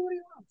gets to do what he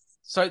wants.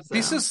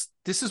 So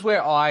this is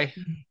where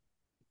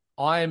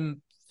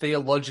I'm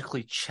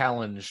theologically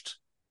challenged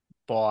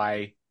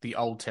by the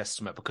Old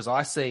Testament, because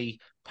I see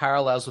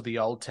parallels with the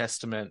Old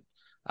Testament,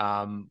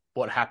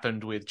 what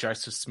happened with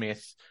Joseph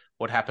Smith,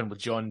 what happened with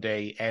John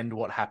Dee, and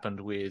what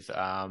happened with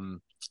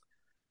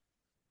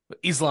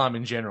Islam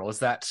in general, is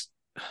that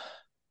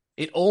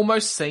it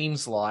almost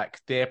seems like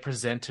they're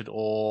presented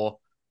or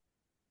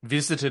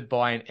visited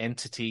by an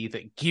entity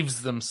that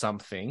gives them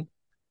something,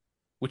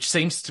 which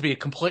seems to be a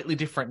completely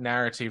different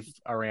narrative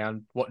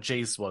around what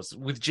Jesus was.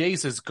 With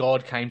Jesus,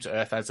 God came to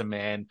earth as a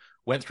man,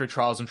 went through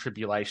trials and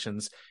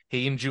tribulations.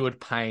 He endured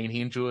pain.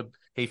 He endured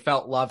He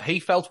felt love. He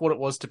felt what it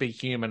was to be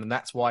human, and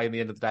that's why, in the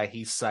end of the day,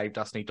 he saved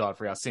us and he died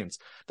for our sins.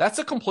 That's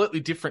a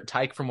completely different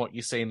take from what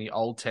you see in the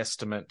Old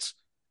Testament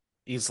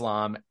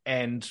Islam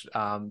and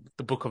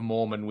the Book of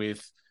Mormon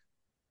with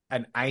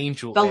an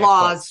angel. The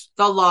laws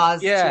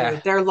yeah.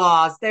 too. Their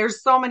laws.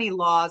 There's so many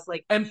laws.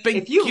 Like, and being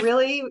if you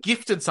really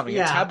gifted something,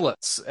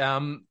 tablets.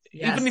 Even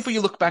if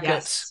you look back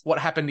at what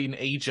happened in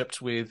Egypt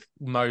with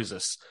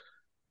Moses,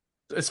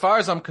 as far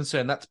as I'm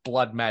concerned, that's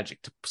blood magic.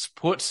 To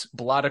put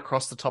blood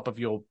across the top of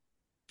your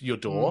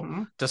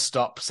door to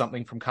stop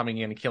something from coming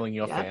in and killing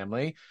your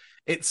family.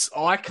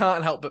 I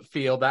can't help but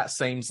feel that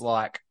seems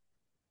like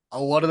a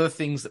lot of the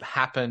things that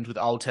happened with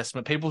Old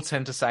Testament. People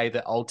tend to say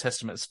that Old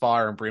Testament is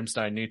fire and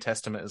brimstone, New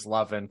Testament is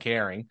love and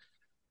caring.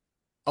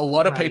 A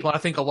lot of people, I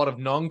think a lot of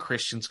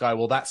non-Christians go,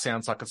 well, that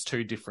sounds like it's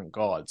two different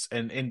gods.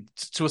 And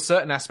to a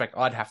certain aspect,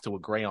 I'd have to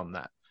agree on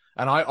that.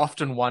 And I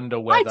often wonder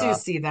whether... I do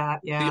see that,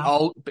 yeah.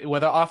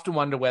 I often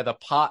wonder whether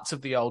parts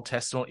of the Old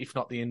Testament, if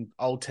not the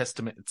Old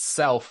Testament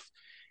itself,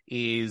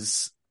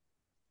 is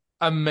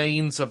a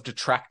means of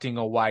detracting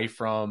away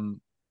from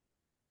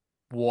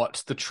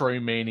what the true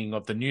meaning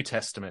of the New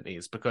Testament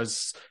is.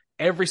 Because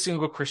every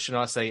single Christian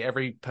I see,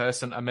 every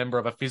person, a member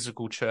of a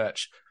physical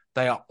church,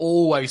 they are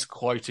always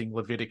quoting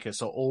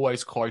Leviticus or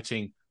always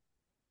quoting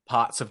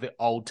parts of the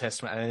Old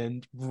Testament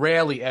and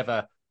rarely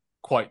ever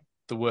quote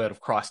the word of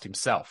Christ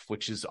himself,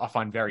 which is, I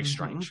find, very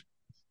strange.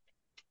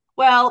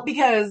 Well,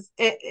 because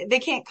they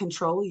can't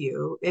control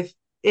you.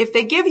 If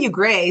they give you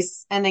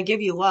grace and they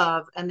give you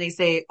love and they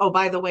say, oh,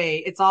 by the way,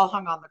 it's all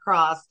hung on the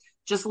cross,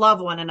 just love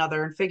one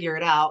another and figure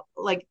it out.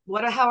 Like,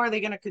 how are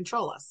they going to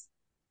control us?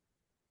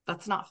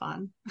 That's not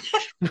fun.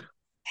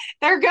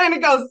 They're going to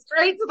go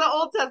straight to the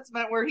Old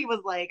Testament where he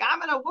was like, I'm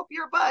going to whoop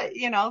your butt,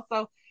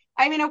 So,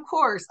 I mean, of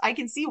course, I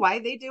can see why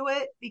they do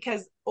it,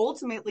 because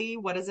ultimately,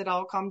 what does it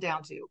all come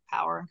down to?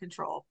 Power and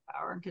control,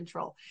 power and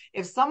control.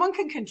 If someone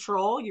can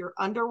control your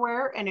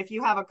underwear, and if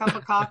you have a cup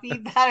of coffee,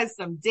 that is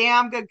some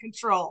damn good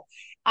control.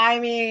 I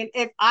mean,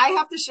 if I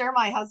have to share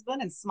my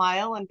husband and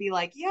smile and be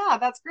like, yeah,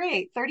 that's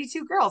great.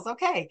 32 girls.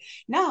 Okay.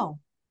 No,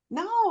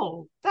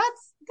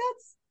 that's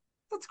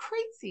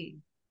crazy.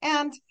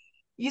 And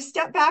you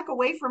step back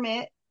away from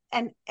it.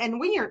 And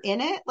when you're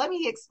in it, let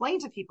me explain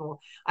to people.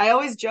 I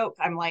always joke.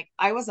 I'm like,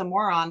 I was a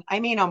Mormon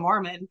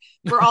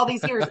for all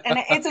these years. And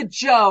it's a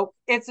joke.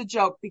 It's a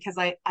joke because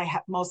I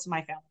have most of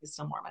my family is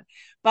still Mormon.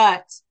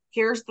 But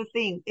here's the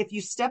thing. If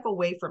you step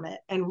away from it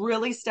and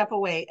really step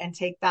away and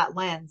take that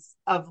lens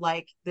of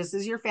like, this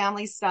is your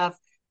family stuff.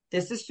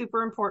 This is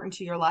super important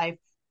to your life.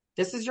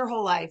 This is your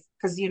whole life.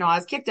 Because, I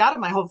was kicked out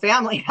of my whole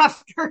family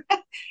after.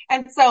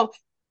 And so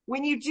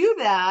when you do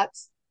that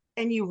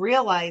and you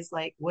realize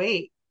like,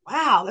 wait,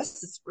 wow,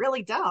 this is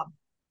really dumb.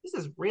 This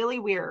is really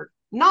weird.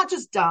 Not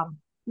just dumb.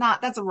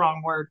 That's a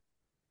wrong word.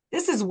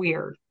 This is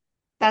weird.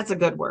 That's a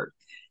good word.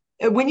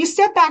 When you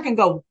step back and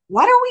go,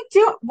 what are we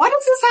doing? What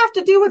does this have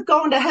to do with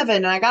going to heaven?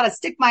 And I got to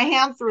stick my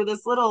hand through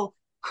this little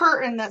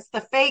curtain that's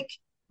the fake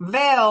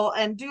veil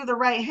and do the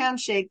right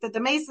handshake that the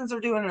Masons are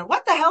doing. And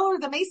what the hell are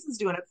the Masons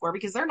doing it for?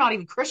 Because they're not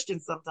even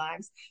Christians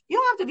sometimes. You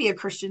don't have to be a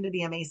Christian to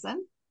be a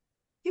Mason.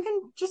 You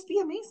can just be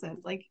a Mason.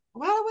 Like,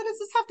 well, what does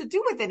this have to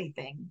do with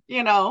anything?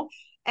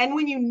 And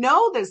when you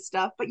know this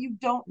stuff, but you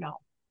don't know,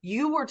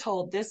 you were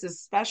told this is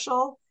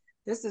special.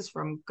 This is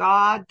from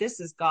God.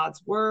 This is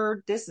God's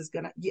word. This is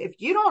if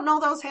you don't know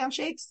those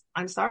handshakes,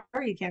 I'm sorry,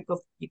 you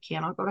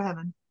cannot go to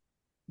heaven.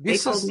 They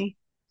told me.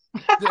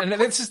 And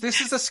this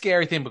is a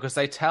scary thing because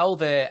they tell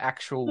their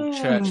actual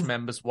church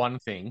members one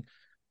thing.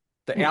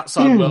 The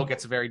outside world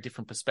gets a very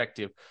different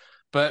perspective.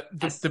 But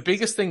the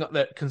biggest thing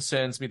that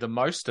concerns me the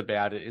most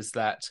about it is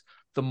that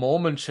the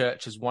Mormon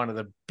church is one of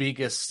the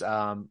biggest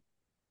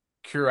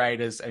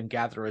curators and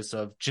gatherers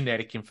of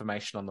genetic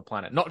information on the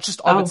planet, not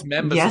just of its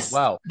members as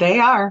well. They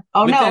are.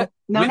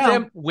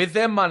 With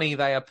their money,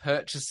 they are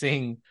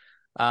purchasing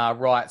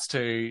rights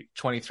to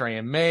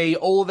 23andMe,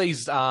 all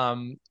these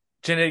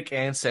genetic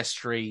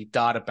ancestry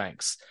data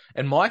banks.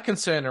 And my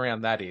concern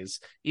around that is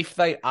if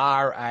they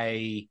are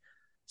a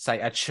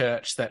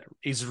church that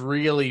is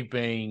really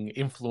being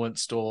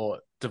influenced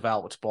or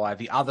developed by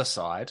the other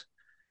side,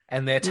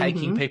 and they're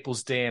taking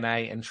people's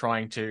DNA and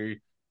trying to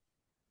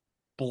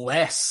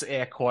bless,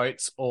 air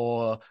quotes,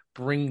 or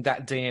bring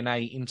that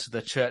DNA into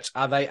the church,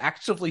 are they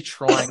actively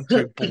trying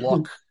to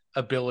block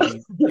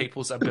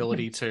people's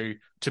ability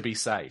to be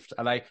saved?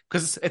 Are they?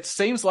 Because it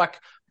seems like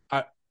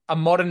a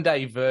modern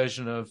day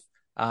version of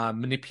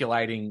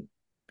manipulating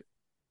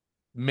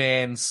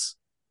man's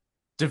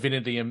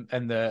divinity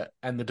and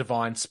the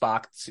divine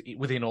spark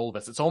within all of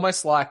us. It's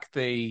almost like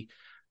the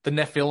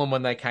Nephilim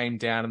when they came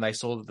down and they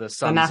saw the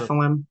sons the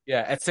Nephilim.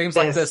 It seems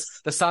like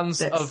the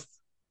sons of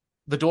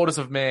the daughters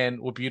of man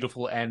were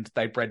beautiful and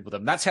they bred with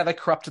them. That's how they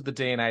corrupted the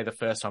DNA the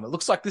first time. It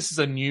looks like this is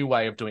a new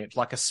way of doing it,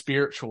 like a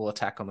spiritual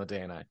attack on the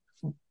DNA.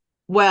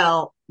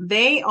 Well,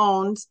 they've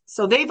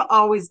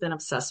always been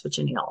obsessed with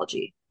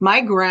genealogy.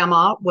 My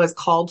grandma was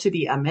called to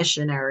be a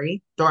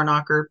missionary, door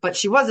knocker, but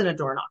she wasn't a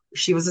door knocker.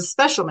 She was a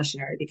special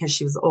missionary because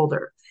she was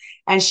older.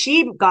 And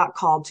she got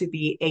called to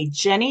be a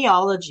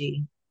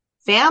genealogy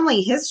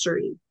family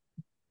history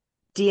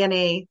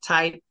DNA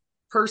type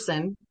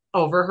person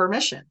over her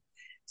mission.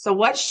 So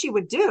what she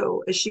would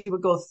do is she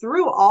would go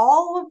through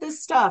all of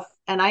this stuff.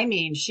 And I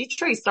mean, she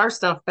traced our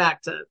stuff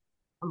back to,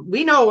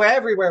 we know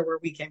everywhere where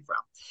we came from.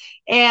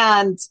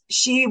 And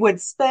she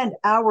would spend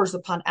hours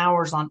upon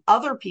hours on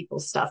other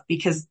people's stuff,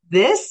 because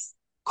this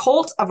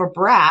cult of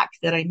Abraxas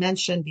that I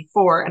mentioned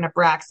before, and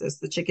Abraxas,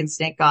 the chicken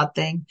snake god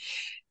thing.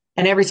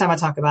 And every time I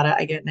talk about it,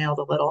 I get nailed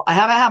a little. I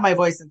haven't had my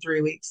voice in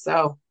 3 weeks,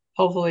 so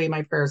hopefully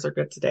my prayers are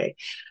good today.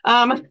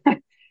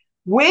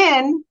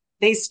 When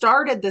they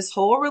started this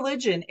whole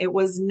religion, it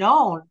was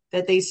known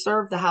that they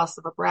served the house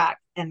of Abraxas,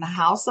 and the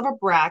house of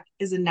Abraxas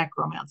is a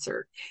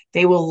necromancer.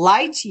 They will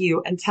lie to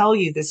you and tell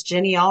you this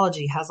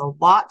genealogy has a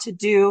lot to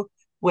do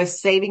with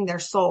saving their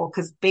soul,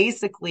 because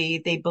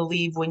basically they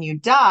believe when you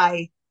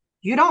die,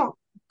 you don't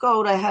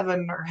go to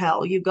heaven or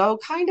hell. You go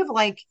kind of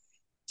like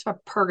to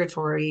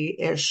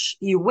purgatory-ish.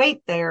 You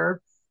wait there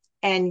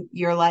and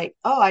you're like,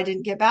 oh, I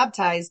didn't get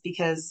baptized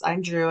because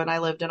I'm Drew and I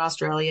lived in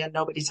Australia and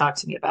nobody talked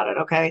to me about it.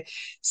 Okay.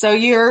 So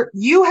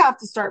you have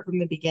to start from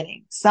the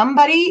beginning.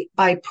 Somebody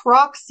by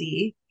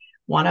proxy,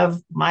 one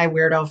of my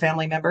weirdo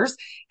family members,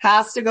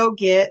 has to go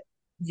get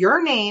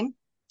your name,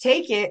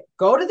 take it,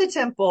 go to the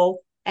temple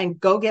and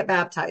go get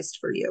baptized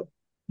for you.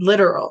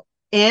 Literal.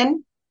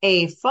 In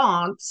a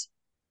font.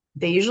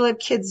 They usually have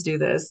kids do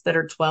this that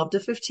are 12 to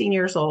 15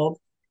 years old.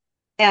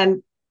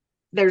 And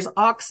there's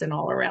oxen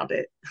all around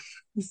it.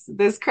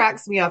 This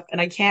cracks me up, and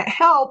I can't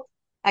help.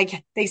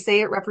 They say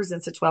it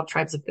represents the 12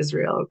 tribes of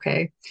Israel,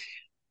 okay?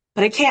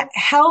 But I can't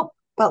help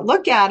but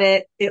look at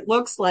it. It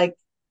looks like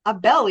a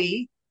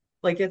belly,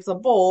 like it's a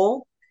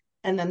bowl,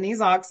 and then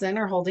these oxen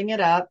are holding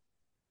it up.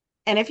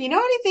 And if you know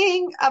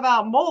anything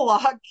about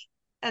Moloch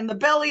and the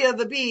belly of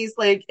the beast,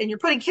 like, and you're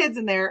putting kids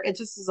in there, it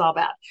just is all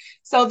bad.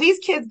 So these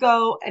kids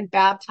go and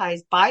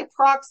baptize by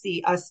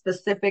proxy a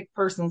specific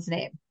person's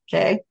name,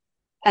 okay?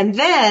 And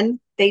then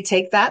they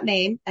take that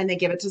name and they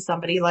give it to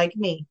somebody like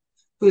me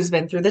who's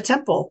been through the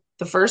temple.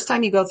 The first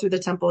time you go through the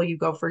temple, you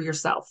go for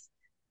yourself.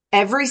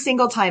 Every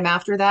single time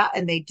after that,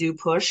 and they do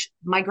push,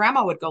 my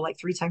grandma would go like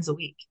 3 times a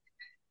week.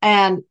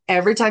 And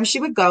every time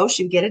she would go,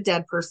 she would get a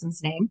dead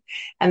person's name.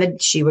 And then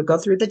she would go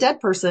through the dead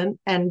person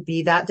and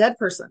be that dead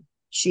person.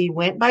 She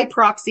went by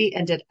proxy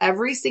and did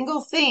every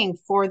single thing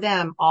for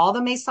them, all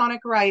the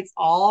Masonic rites,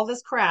 all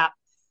this crap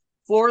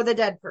for the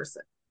dead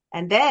person.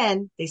 And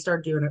then they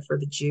started doing it for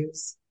the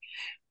Jews.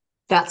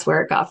 That's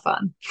where it got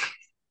fun.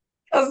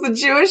 Because the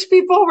Jewish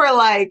people were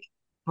like,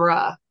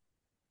 bruh,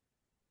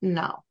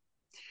 no.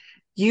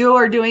 You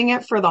are doing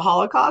it for the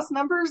Holocaust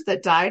members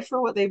that died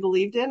for what they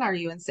believed in. Are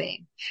you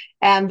insane?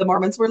 And the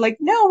Mormons were like,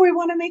 no, we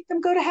want to make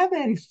them go to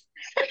heaven.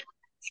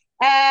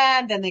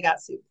 And then they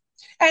got sued.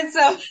 And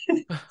so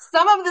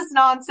some of this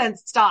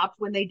nonsense stopped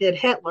when they did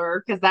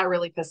Hitler, because that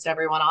really pissed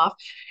everyone off.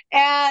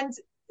 And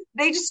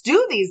they just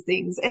do these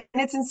things, and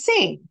it's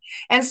insane.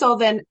 And so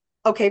then,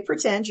 okay,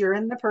 pretend you're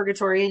in the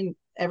purgatory and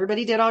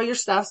everybody did all your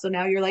stuff. So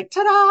now you're like,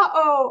 ta-da!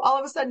 Oh, all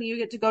of a sudden you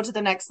get to go to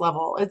the next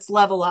level. It's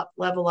level up,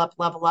 level up,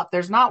 level up.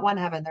 There's not one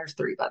heaven. There's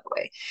 3, by the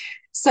way.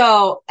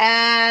 So,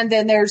 and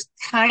then there's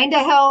kind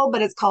of hell,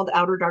 but it's called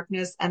outer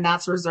darkness. And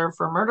that's reserved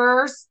for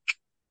murderers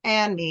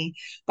and me,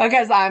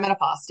 because I'm an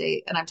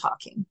apostate and I'm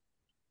talking.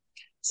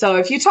 So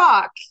if you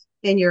talk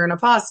and you're an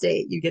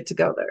apostate, you get to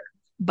go there.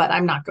 But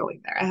I'm not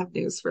going there. I have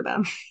news for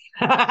them.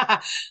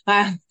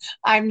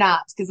 I'm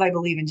not, because I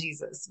believe in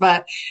Jesus.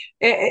 But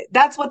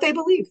that's what they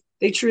believe.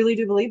 They truly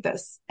do believe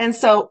this. And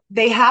so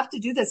they have to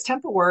do this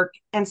temple work.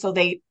 And so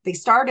they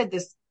started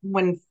this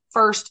when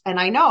first, and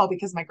I know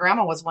because my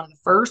grandma was one of the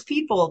first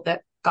people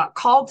that got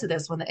called to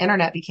this when the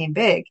internet became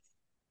big.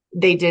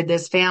 They did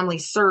this family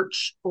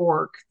search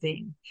org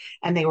thing,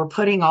 and they were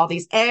putting all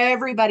these,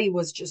 everybody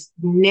was just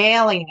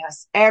nailing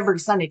us every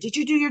Sunday. Did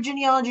you do your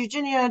genealogy?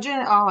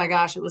 Oh my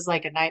gosh, it was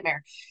like a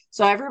nightmare.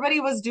 So everybody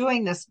was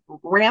doing this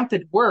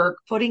rampant work,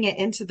 putting it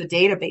into the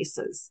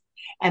databases,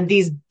 and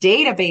these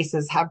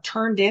databases have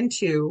turned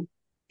into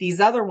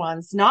these other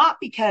ones, not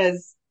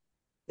because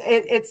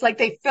it's like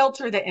they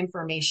filter the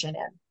information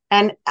in,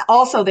 and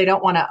also they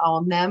don't want to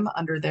own them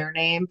under their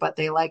name, but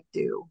they like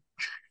do.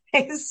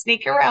 They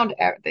sneak around.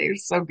 They're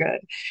so good.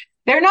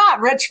 They're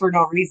not rich for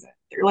no reason.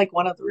 They're like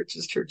one of the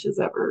richest churches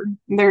ever.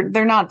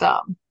 They're not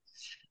dumb.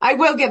 I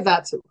will give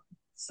that to them.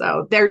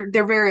 So they're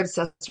very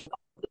obsessed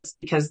with this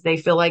because they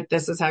feel like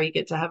this is how you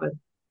get to heaven,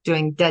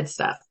 doing dead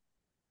stuff,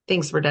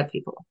 things for dead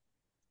people.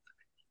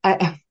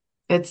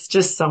 It's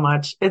just so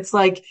much. It's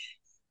like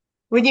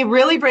when you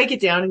really break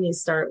it down and you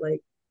start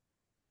like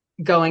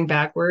going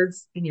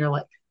backwards and you're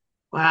like,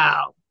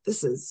 wow,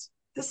 this is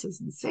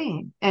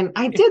insane. And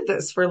I did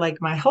this for like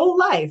my whole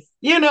life,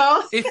 you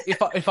know?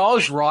 If I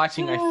was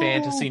writing a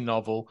fantasy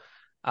novel,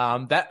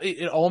 that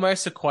it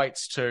almost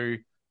equates to,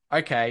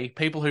 okay,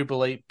 people who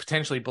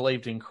potentially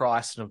believed in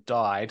Christ and have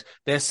died,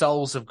 their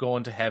souls have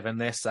gone to heaven,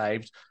 they're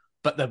saved,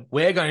 but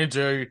we're going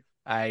to do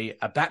a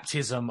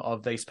baptism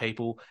of these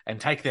people and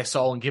take their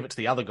soul and give it to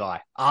the other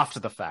guy after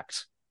the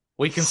fact.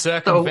 We can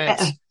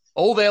circumvent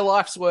all their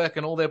life's work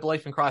and all their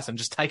belief in Christ and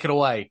just take it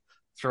away.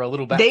 through a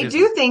little They baptism.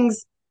 do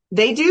things.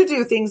 They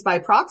do things by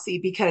proxy,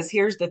 because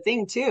here's the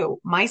thing too.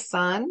 My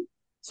son,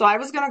 so I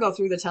was going to go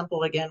through the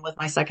temple again with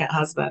my second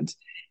husband,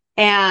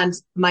 and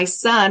my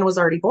son was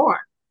already born.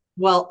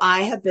 Well,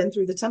 I had been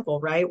through the temple,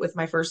 right, with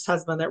my first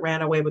husband that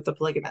ran away with the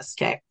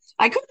polygamist. Okay.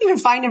 I couldn't even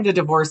find him to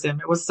divorce him.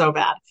 It was so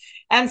bad.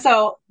 And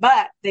so,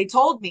 but they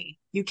told me,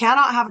 you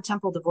cannot have a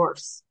temple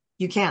divorce.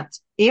 You can't.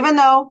 Even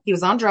though he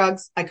was on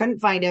drugs, I couldn't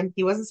find him.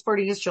 He wasn't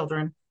supporting his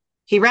children.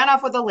 He ran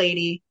off with a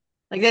lady.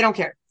 Like, they don't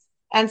care.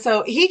 And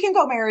so he can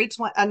go marry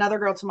another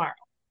girl tomorrow.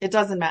 It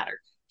doesn't matter.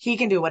 He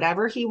can do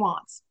whatever he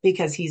wants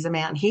because he's a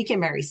man. He can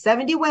marry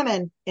 70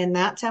 women in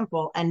that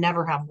temple and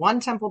never have one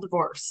temple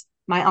divorce.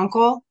 My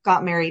uncle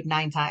got married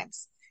 9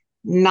 times.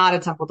 Not a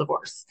temple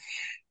divorce.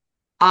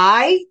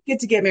 I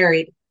get to get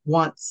married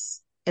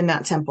once in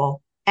that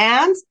temple.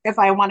 And if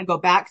I want to go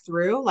back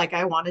through, like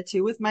I wanted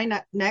to with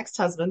my next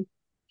husband,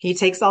 he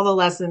takes all the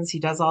lessons. He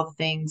does all the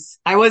things.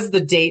 I was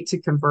the date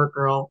to convert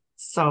girl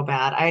so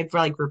bad. I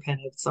like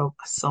repented so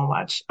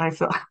much. I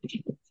feel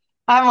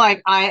I'm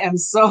like, I am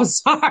so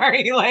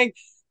sorry. Like,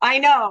 I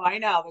know.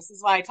 This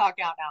is why I talk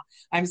out now.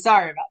 I'm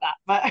sorry about that.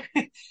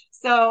 But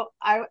so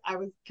I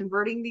was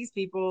converting these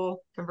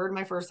people, converted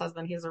my first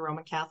husband. He was a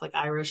Roman Catholic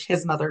Irish.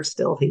 His mother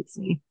still hates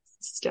me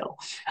still.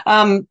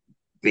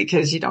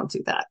 Because you don't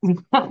do that.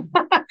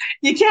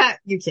 You can't.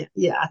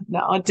 Yeah,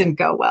 no, it didn't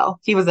go well.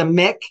 He was a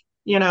Mick,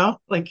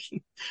 like,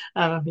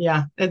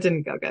 yeah, it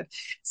didn't go good.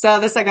 So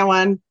the second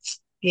one,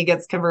 he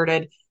gets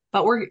converted,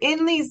 but we're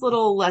in these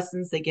little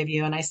lessons they give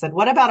you. And I said,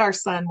 what about our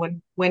son?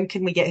 When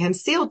can we get him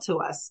sealed to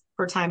us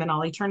for time and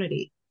all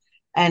eternity?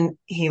 And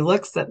he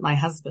looks at my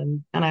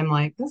husband and I'm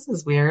like, this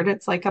is weird.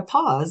 It's like a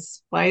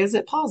pause. Why is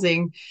it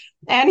pausing?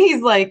 And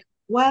he's like,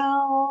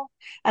 well,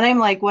 and I'm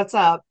like, what's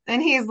up?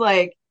 And he's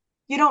like,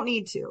 you don't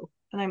need to.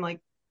 And I'm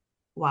like,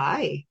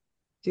 why?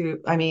 We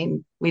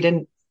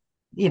didn't,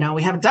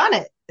 we haven't done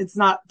it. It's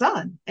not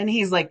done. And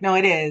he's like, no,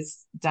 it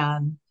is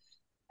done.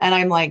 And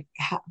I'm like,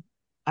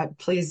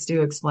 please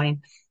do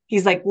explain.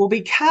 He's like, well,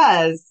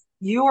 because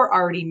you were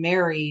already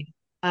married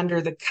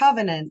under the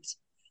covenant.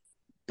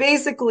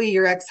 Basically,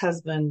 your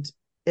ex-husband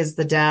is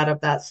the dad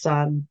of that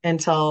son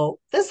until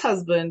this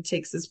husband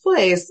takes his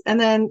place. And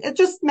then it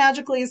just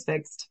magically is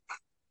fixed.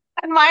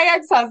 And my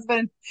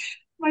ex-husband,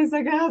 my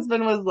second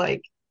husband, was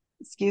like,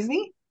 excuse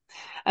me?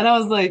 And I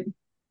was like,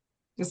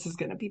 this is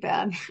going to be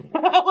bad.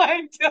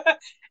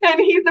 And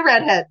he's a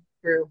redhead,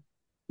 Drew,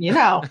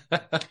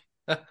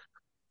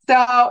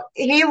 So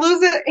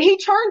he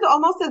turns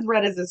almost as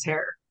red as his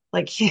hair.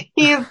 Like his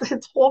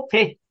whole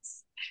face,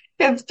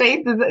 his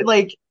face is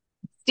like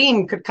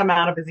steam could come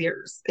out of his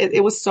ears.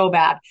 It was so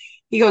bad.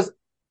 He goes,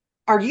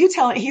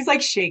 he's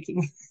like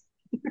shaking.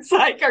 It's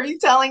like, are you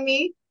telling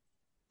me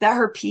that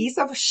her piece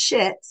of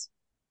shit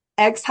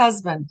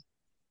ex-husband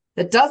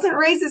that doesn't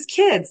raise his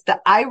kids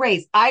that I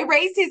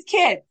raised his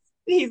kids?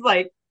 He's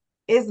like,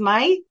 is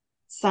my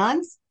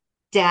son's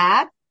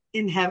dad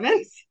in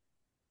heaven?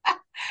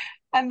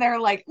 And they're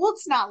like, well,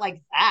 it's not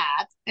like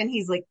that. And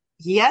he's like,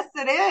 yes,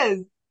 it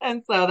is.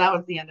 And so that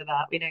was the end of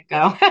that. We didn't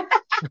go.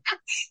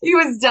 He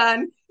was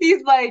done.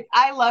 He's like,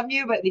 I love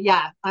you, but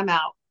yeah, I'm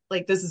out.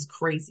 Like, this is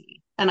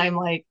crazy. And I'm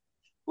like,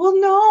 well,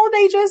 no,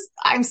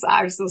 I'm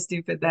so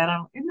stupid then.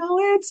 I'm like, no,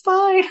 it's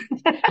fine.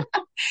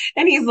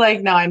 And he's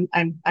like, no,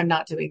 I'm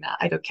not doing that.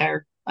 I don't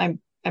care. I'm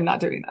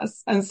not doing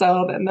this. And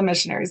so then the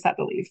missionaries had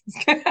to leave.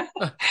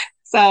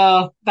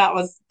 So that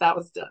was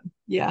done.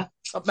 Yeah.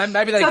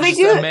 Maybe they just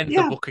amend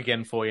the book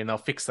again for you and they'll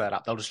fix that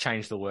up. They'll just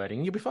change the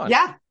wording. You'll be fine.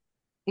 Yeah.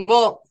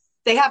 Well,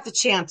 they have to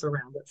chant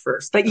around it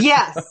first, but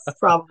yes,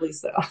 probably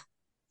so.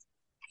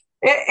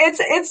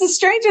 It's the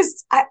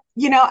strangest,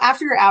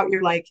 after you're out,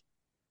 you're like,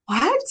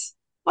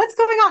 what's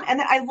going on?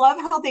 And I love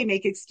how they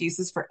make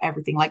excuses for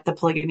everything, like the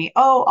polygamy.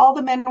 Oh, all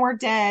the men were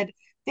dead.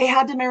 They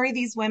had to marry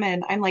these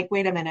women. I'm like,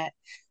 wait a minute.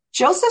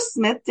 Joseph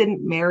Smith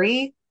didn't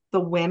marry the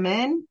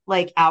women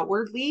like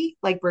outwardly,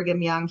 like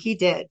Brigham Young. He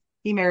did.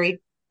 He married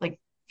like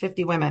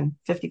 50 women,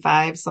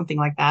 55, something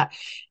like that.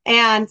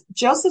 And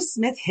Joseph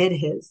Smith hid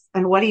his.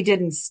 And what he did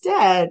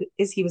instead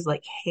is he was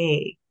like,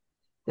 hey,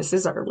 this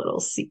is our little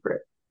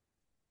secret.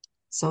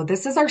 So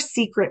this is our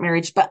secret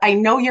marriage, but I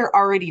know you're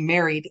already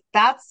married.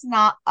 That's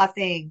not a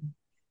thing.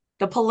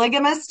 The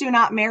polygamists do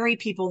not marry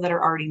people that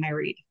are already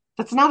married.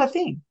 That's not a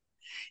thing.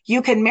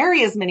 You can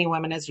marry as many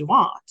women as you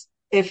want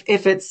if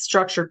it's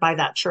structured by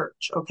that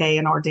church, okay,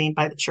 and ordained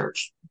by the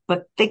church.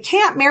 But they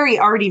can't marry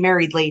already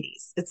married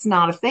ladies. It's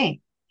not a thing.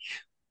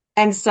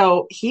 And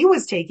so he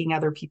was taking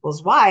other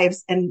people's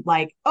wives and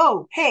like,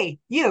 oh, hey,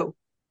 you,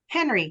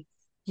 Henry,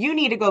 you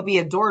need to go be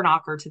a door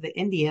knocker to the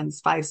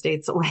Indians 5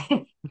 states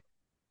away.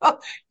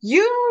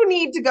 You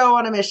need to go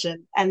on a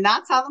mission. And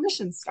that's how the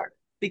mission started,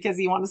 because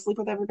he wanted to sleep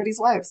with everybody's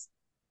wives.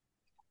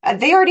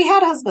 They already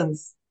had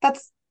husbands.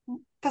 That's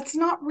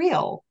not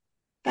real.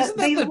 Isn't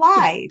that they the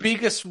lied.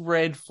 biggest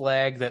red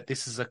flag that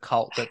this is a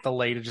cult, that the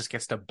leader just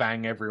gets to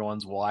bang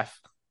everyone's wife?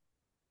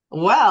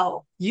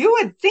 Well, you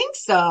would think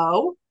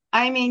so.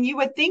 I mean, you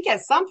would think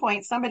at some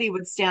point somebody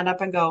would stand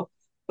up and go,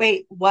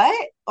 wait,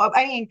 what?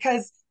 I mean,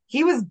 because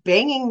he was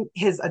banging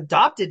his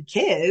adopted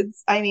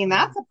kids. I mean,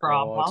 that's a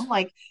problem. God.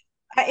 Like,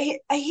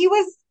 he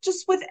was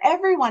just with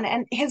everyone.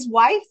 And his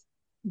wife,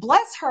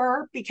 bless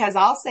her, because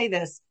I'll say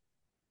this,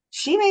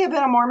 she may have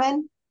been a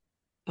Mormon,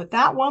 but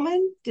that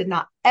woman did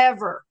not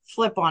ever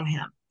flip on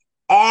him.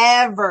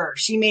 Ever.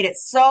 She made it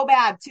so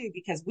bad too,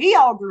 because we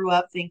all grew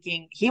up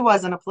thinking he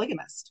wasn't a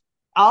polygamist.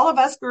 All of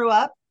us grew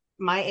up,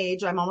 my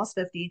age, I'm almost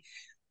 50,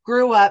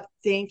 grew up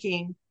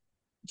thinking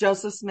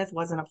Joseph Smith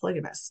wasn't a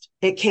polygamist.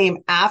 It came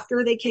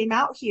after they came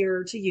out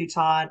here to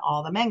Utah and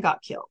all the men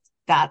got killed.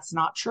 That's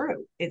not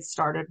true. It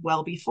started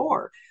well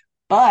before.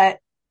 But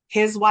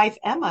his wife,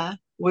 Emma,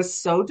 was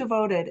so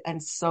devoted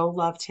and so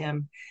loved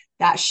him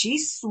that she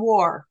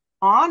swore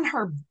on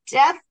her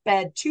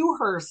deathbed to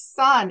her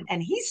son,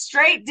 and he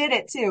straight did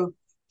it too.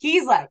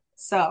 He's like,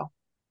 so,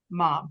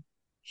 Mom,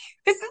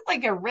 this is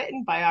like a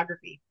written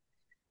biography.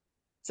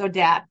 So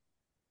Dad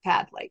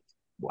had like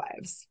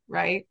wives,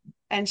 right?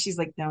 And she's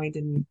like, no, he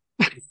didn't.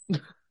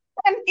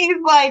 And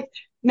he's like,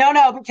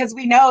 no, because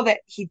we know that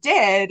he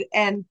did,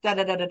 and da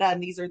da da da da,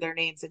 and these are their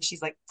names. And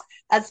she's like,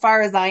 as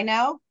far as I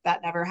know,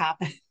 that never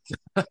happened.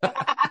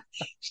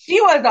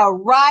 She was a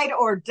ride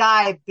or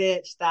die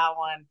bitch, that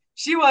one.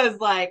 She was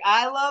like,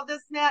 I love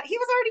this man. He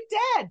was already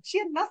dead. She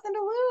had nothing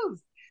to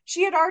lose.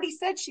 She had already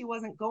said she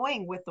wasn't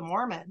going with the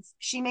Mormons.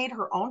 She made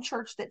her own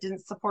church that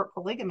didn't support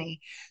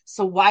polygamy.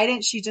 So why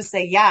didn't she just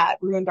say, yeah, it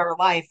ruined our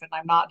life and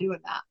I'm not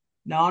doing that?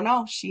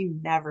 No, she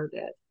never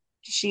did.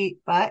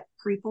 But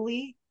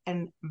creepily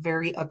and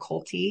very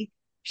occulty,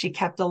 she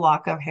kept a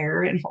lock of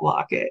hair in a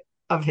locket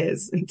of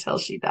his until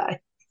she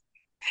died.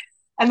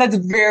 And that's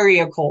very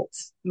occult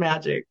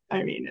magic.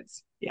 I mean,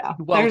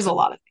 there's a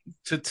lot of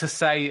things. To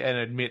say and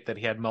admit that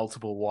he had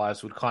multiple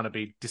wives would kind of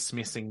be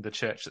dismissing the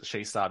church that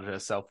she started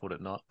herself, would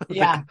it not?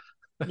 Yeah.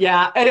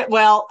 Yeah.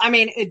 Well, I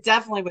mean, it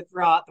definitely would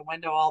throw out the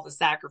window all the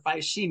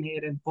sacrifice she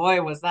made. And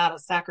boy, was that a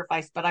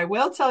sacrifice. But I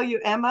will tell you,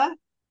 Emma,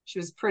 she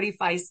was pretty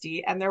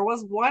feisty. And there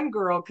was one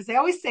girl, because they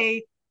always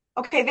say,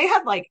 okay, they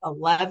had like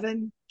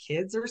 11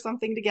 kids or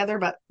something together,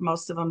 but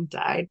most of them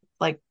died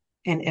like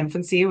in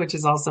infancy, which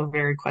is also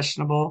very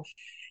questionable.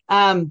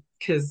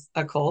 Because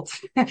occult.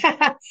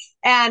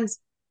 And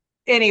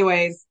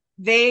anyways,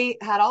 they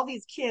had all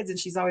these kids and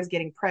she's always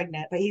getting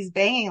pregnant, but he's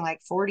banging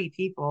like 40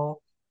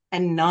 people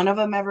and none of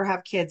them ever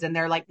have kids. And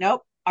they're like,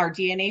 nope, our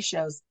DNA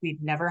shows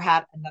we've never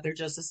had another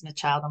Joseph Smith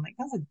child. I'm like,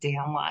 that's a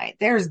damn lie.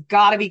 There's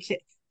gotta be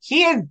kids.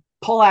 His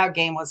pullout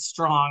game was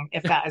strong,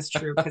 if that is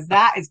true, because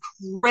that is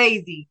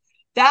crazy.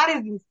 That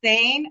is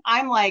insane.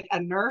 I'm like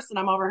a nurse and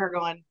I'm over here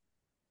going,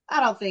 I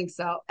don't think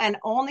so. And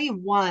only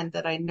one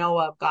that I know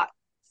of got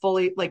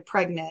fully like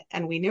pregnant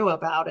and we knew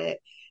about it.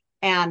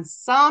 And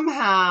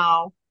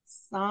somehow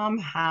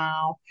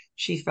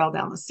she fell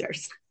down the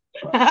stairs.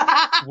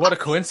 What a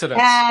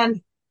coincidence.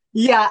 And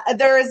yeah,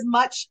 there is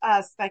much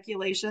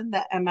speculation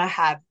that Emma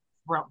had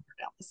thrown her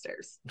down the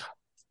stairs.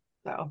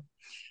 So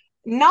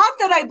not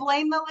that I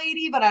blame the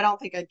lady, but I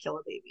don't think I'd kill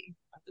a baby.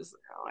 I'm just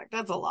like,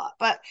 that's a lot.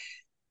 But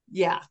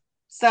yeah.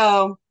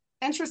 So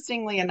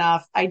interestingly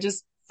enough, I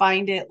just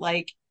find it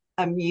like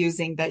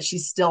amusing that she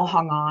still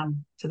hung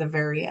on to the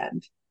very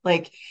end.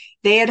 Like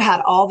they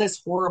had all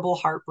this horrible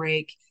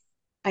heartbreak.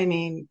 I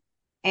mean,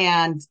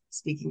 and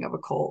speaking of a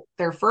cult,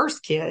 their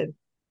first kid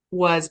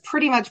was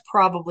pretty much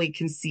probably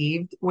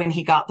conceived when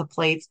he got the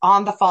plates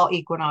on the fall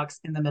equinox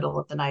in the middle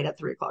of the night at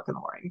 3:00 in the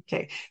morning.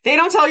 Okay. They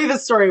don't tell you the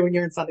story when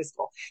you're in Sunday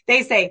school.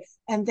 They say,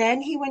 and then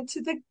he went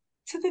to the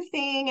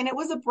thing and it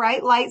was a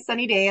bright light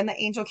sunny day and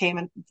the angel came,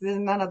 and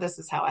none of this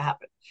is how it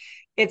happened.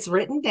 It's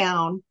written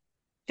down.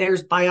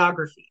 There's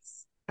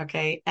biographies.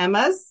 Okay.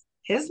 Emma's,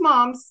 his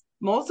mom's,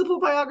 multiple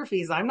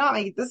biographies.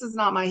 This is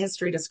not my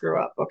history to screw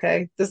up.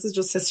 Okay. This is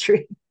just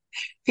history.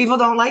 People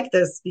don't like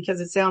this because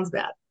it sounds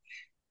bad.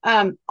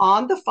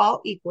 On the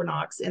fall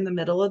equinox in the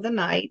middle of the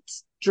night,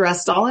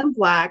 dressed all in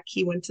black,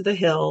 he went to the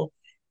hill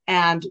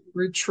and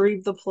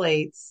retrieved the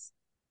plates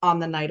on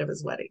the night of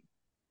his wedding.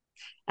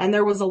 And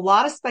there was a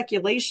lot of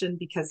speculation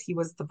because he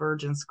was the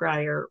virgin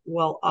scryer.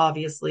 Well,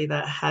 obviously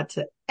that had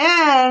to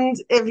end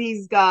if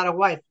he's got a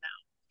wife now.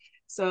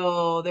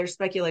 So there's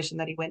speculation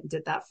that he went and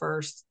did that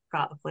first,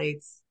 got the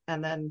plates,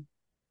 and then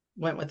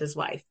went with his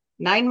wife.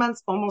 9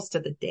 months, almost to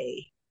the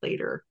day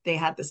later, they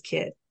had this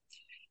kid.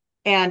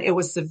 And it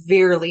was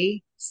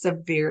severely,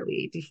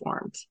 severely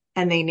deformed.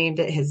 And they named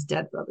it his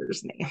dead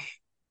brother's name.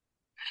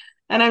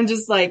 And I'm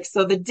just like,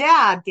 so the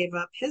dad gave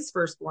up his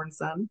firstborn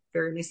son,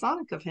 very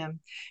Masonic of him.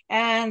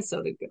 And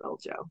so did good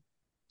old Joe.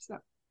 So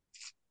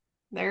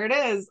there it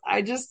is.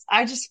 I just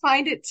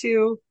find it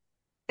too,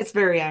 it's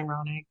very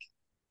ironic.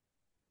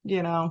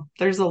 You know,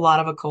 there's a lot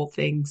of occult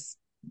things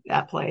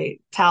at play.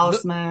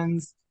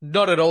 Talismans.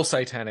 Not at all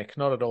satanic.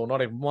 Not at all.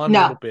 Not even one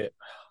little bit.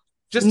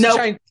 Just to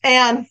change.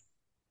 And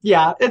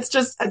yeah, it's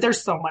just,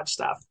 there's so much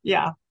stuff.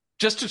 Yeah.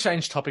 Just to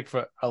change topic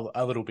for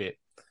a little bit.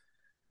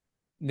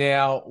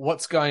 Now,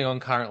 what's going on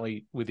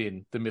currently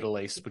within the Middle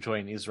East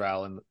between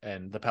Israel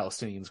and the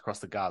Palestinians across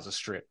the Gaza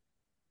Strip?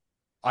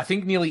 I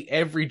think nearly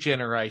every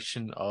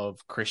generation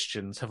of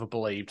Christians have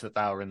believed that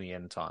they were in the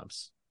end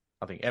times.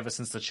 I think ever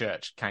since the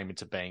church came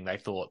into being, they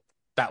thought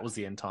that was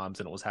the end times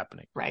and it was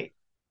happening. Right.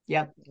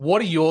 Yep.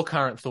 What are your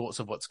current thoughts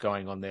of what's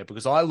going on there?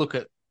 Because I look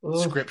at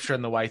Oof. scripture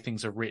and the way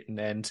things are written,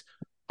 and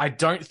I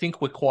don't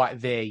think we're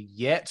quite there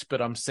yet,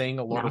 but I'm seeing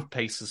a lot of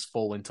pieces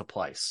fall into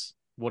place.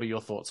 What are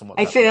your thoughts on what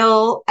I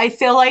feel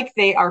like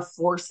they are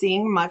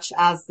forcing, much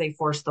as they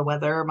force the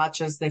weather, much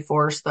as they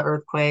force the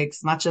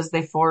earthquakes, much as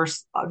they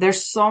force,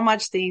 there's so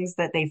much things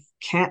that they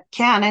can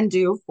and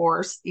do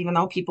force, even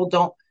though people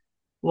don't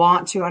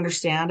want to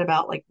understand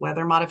about like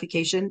weather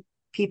modification.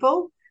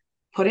 People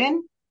put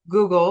in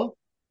Google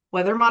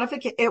weather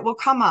modification, it will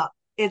come up.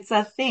 It's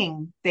a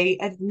thing. They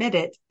admit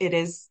it. It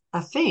is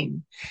a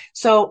thing.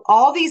 So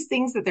all these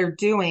things that they're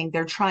doing,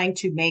 they're trying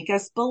to make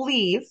us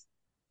believe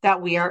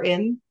that we are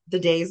in the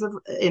days of,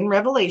 in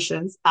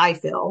Revelations, I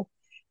feel,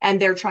 and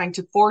they're trying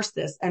to force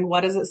this. And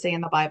what does it say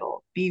in the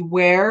Bible?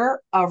 Beware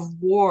of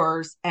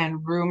wars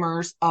and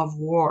rumors of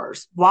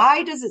wars.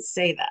 Why does it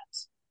say that?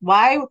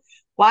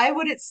 Why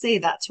would it say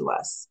that to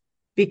us?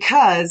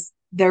 Because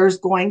there's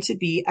going to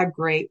be a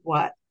great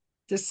what?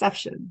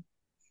 Deception.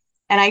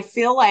 And I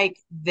feel like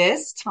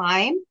this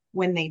time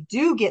when they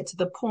do get to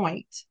the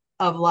point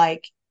of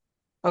like,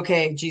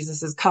 okay,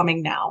 Jesus is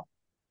coming now,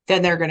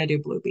 then they're going to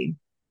do blue beam.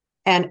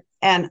 And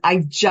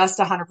I just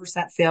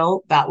 100%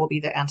 feel that will be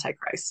the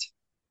Antichrist.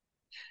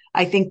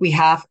 I think we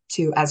have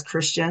to, as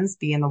Christians,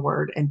 be in the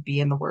Word and be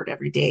in the Word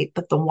every day.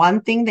 But the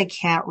one thing they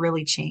can't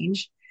really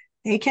change,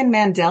 they can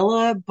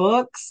Mandela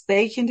books.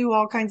 They can do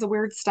all kinds of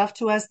weird stuff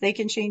to us. They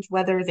can change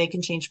weather. They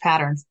can change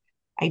patterns.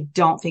 I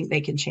don't think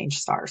they can change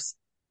stars.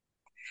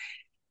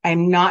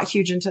 I'm not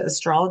huge into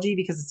astrology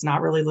because it's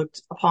not really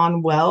looked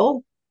upon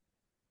well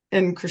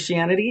in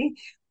Christianity,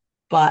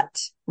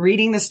 but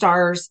reading the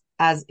stars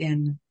as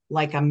in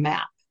like a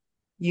map,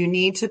 you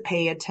need to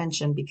pay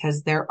attention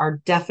because there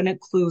are definite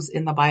clues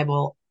in the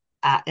Bible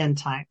at end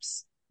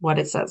times, what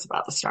it says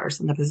about the stars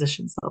and the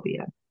positions they'll be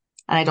in.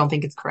 And I don't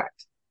think it's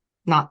correct.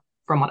 Not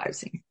from what I've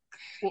seen.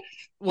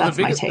 Well,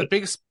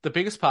 the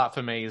biggest part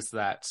for me is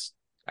that,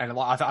 and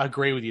I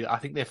agree with you, I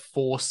think they're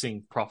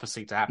forcing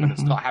prophecy to happen. Mm-hmm.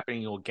 It's not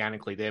happening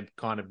organically. They're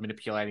kind of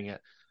manipulating it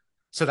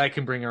so they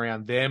can bring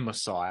around their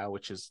Messiah,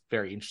 which is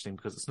very interesting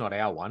because it's not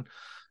our one,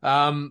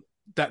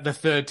 that the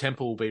third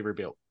temple will be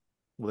rebuilt.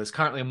 Well, there's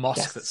currently a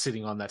mosque that's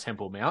sitting on that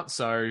Temple Mount.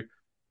 So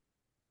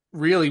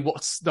really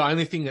what's the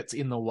only thing that's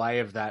in the way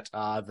of that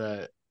are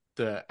the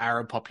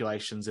Arab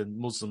populations and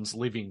Muslims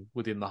living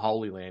within the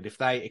Holy Land. If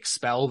they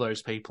expel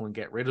those people and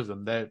get rid of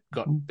them, they've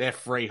got their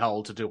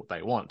freehold to do what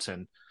they want.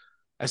 And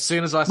as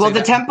soon as I see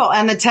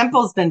the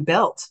temple's been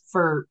built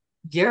for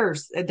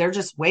years. They're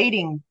just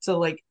waiting to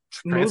like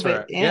move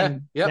it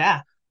in.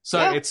 Yeah.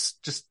 So it's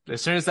just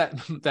as soon as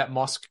that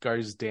mosque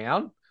goes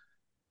down,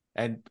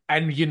 and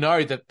you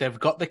know that they've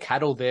got the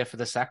cattle there for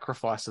the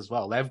sacrifice as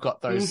well. They've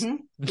got those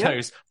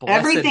those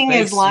everything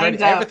is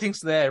lined up.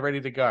 Everything's there,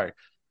 ready to go.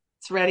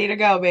 It's ready to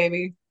go,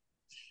 baby.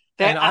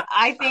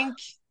 I think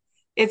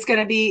it's going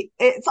to be,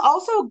 it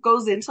also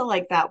goes into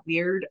like that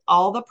weird,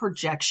 all the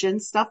projection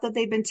stuff that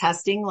they've been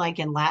testing, like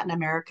in Latin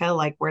America,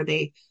 like where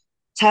they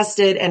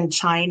tested in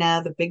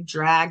China, the big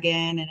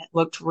dragon, and it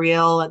looked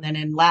real. And then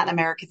in Latin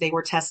America, they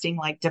were testing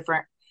like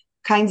different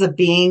kinds of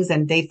beings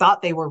and they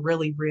thought they were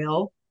really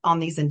real on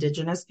these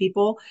indigenous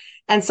people.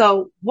 And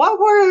so what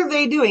were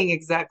they doing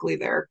exactly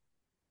there?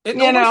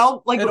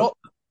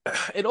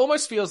 It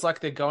almost feels like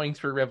they're going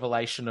through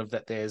revelation of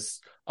that there's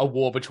a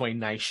war between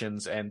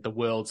nations and the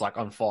world's like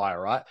on fire,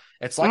 right?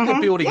 It's like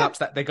they're building up to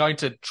that. They're going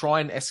to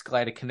try and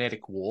escalate a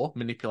kinetic war,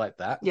 manipulate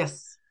that.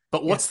 Yes.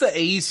 But what's the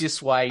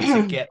easiest way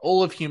to get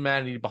all of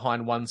humanity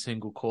behind one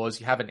single cause?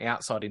 You have an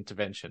outside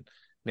intervention.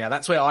 Now,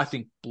 that's where I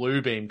think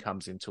Blue Beam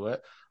comes into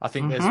it. I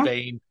think there's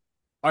been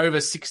over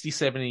 60,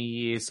 70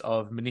 years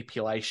of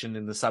manipulation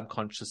in the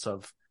subconscious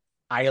of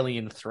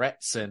alien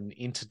threats and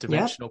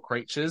interdimensional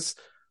creatures.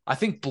 I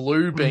think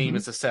Blue Beam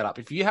is a setup.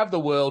 If you have the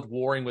world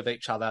warring with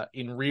each other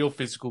in real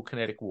physical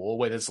kinetic war,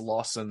 where there's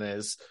loss and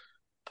there's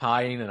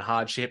pain and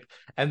hardship,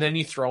 and then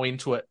you throw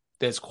into it,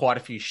 there's quite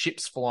a few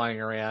ships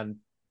flying around,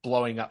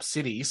 blowing up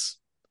cities.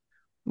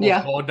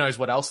 God knows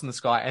what else in the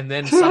sky. And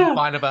then some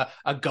kind of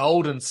a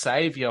golden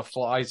savior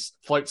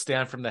floats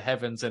down from the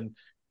heavens and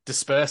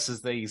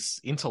disperses these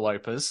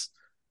interlopers.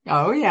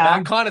 Oh, yeah.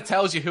 That kind of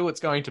tells you who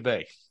it's going to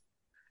be.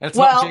 And it's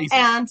not Jesus.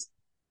 And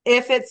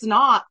if it's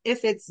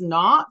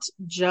not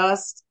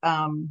just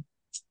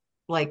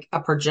like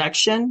a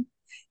projection,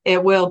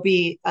 it will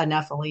be a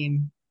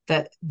Nephilim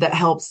that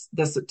helps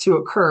this to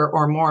occur,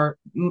 or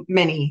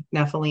many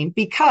Nephilim,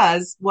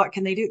 because what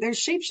can they do? There's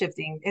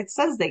shapeshifting. It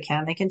says they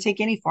can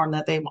take any form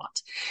that they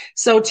want.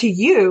 So to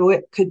you,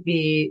 it could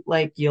be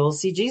like, you'll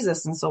see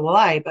Jesus and so will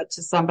I, but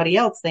to somebody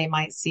else, they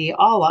might see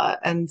Allah,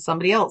 and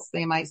somebody else,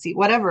 they might see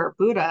whatever,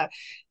 Buddha.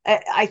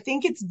 I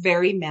think it's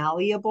very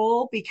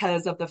malleable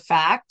because of the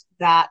fact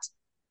that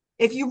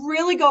if you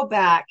really go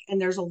back, and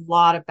there's a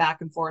lot of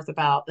back and forth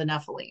about the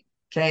Nephilim,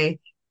 okay?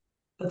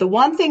 But the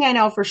one thing I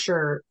know for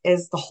sure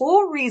is the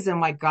whole reason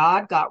why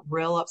God got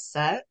real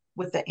upset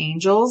with the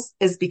angels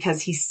is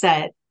because he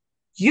said,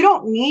 You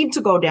don't need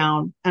to go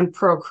down and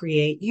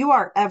procreate. You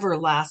are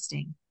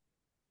everlasting.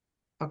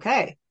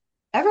 Okay.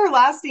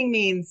 Everlasting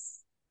means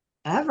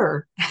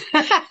ever.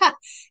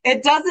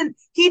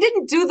 He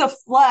didn't do the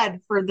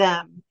flood for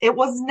them. It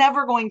was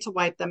never going to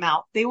wipe them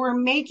out. They were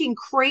making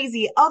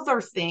crazy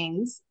other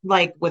things,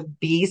 like with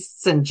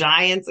beasts and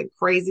giants and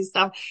crazy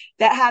stuff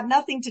that had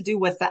nothing to do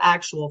with the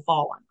actual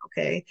fallen.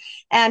 Okay.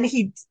 And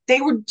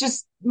they were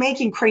just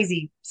making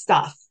crazy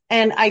stuff.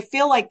 And I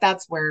feel like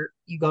that's where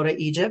you go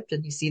to Egypt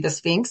and you see the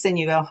Sphinx and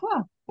you go,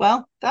 huh,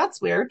 well,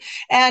 that's weird.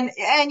 And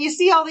you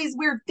see all these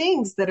weird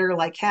things that are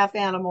like half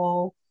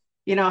animal,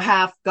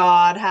 half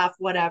God, half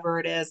whatever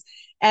it is.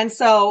 And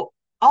so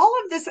all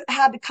of this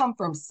had to come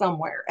from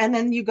somewhere. And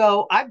then you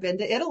go, I've been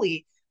to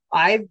Italy.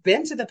 I've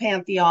been to the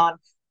Pantheon.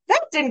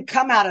 That didn't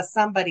come out of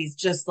somebody's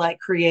just like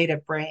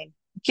creative brain.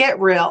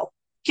 Get real.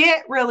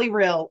 Get really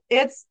real.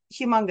 It's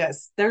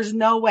humongous. There's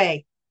no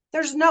way.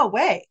 There's no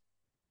way.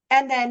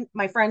 And then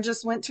my friend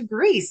just went to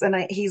Greece and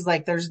he's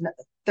like, there's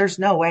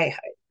no way.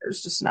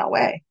 There's just no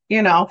way.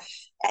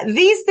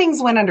 These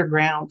things went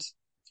underground.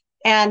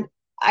 And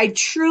I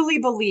truly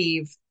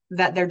believe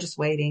that they're just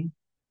waiting.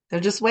 They're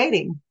just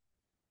waiting.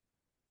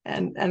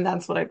 And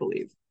that's what I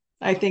believe.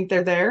 I think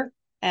they're there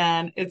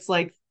and it's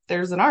like,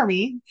 there's an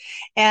army.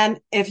 And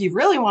if you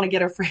really want to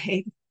get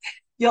afraid,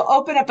 you'll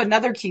open up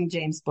another King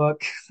James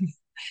book.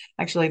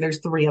 Actually, there's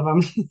 3 of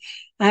them.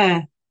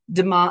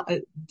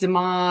 Demonology.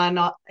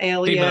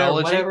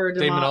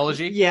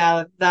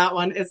 Yeah, that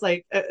one. It's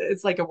like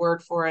a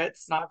word for it.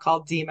 It's not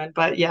called demon,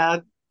 but yeah,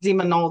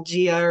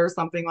 demonologia or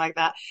something like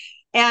that.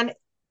 And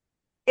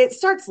it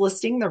starts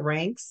listing the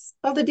ranks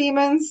of the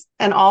demons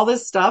and all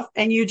this stuff.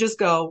 And you just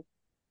go,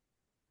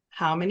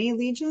 how many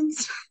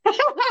legions?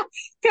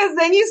 Because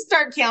then you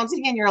start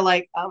counting and you're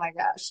like, oh my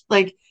gosh,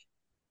 like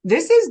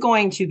this is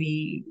going to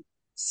be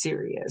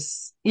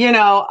serious.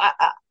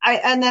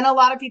 And then a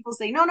lot of people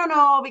say,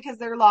 no, because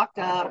they're locked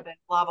up and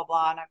blah, blah,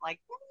 blah. And I'm like,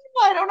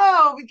 I don't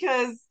know,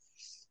 because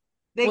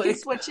they can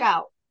switch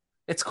out.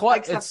 It's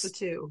quite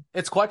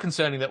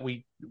concerning that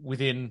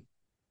within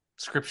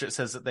Scripture, it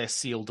says that they're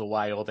sealed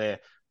away or they're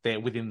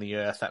within the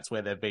earth. That's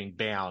where they're being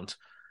bound.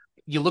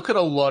 You look at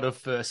a lot of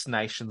First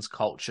Nations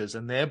cultures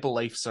and their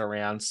beliefs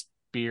around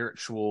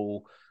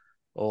spiritual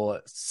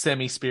or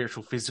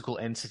semi-spiritual physical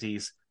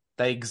entities.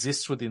 They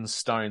exist within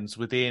stones.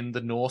 Within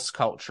the Norse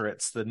culture,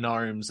 it's the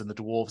gnomes and the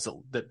dwarves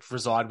that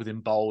reside within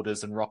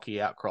boulders and rocky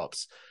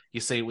outcrops.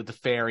 You see it with the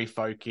fairy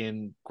folk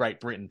in Great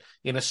Britain.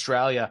 In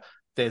Australia,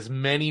 there's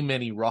many,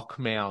 many rock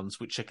mounds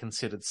which are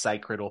considered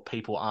sacred or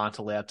people aren't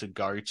allowed to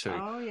go to.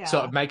 Oh, yeah.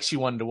 So it makes you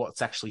wonder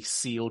what's actually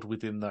sealed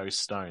within those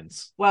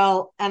stones.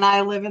 Well, and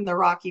I live in the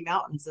Rocky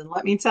Mountains, and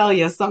let me tell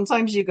you,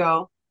 sometimes you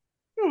go,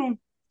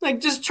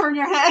 like just turn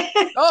your head.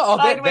 Oh,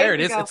 there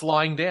it is. It's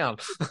lying down.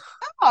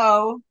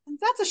 Oh,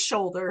 that's a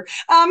shoulder.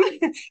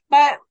 But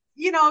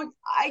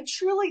I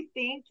truly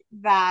think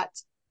that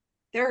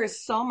there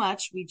is so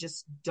much we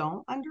just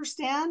don't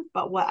understand.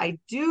 But what I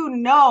do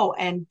know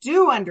and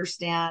do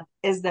understand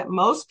is that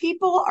most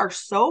people are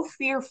so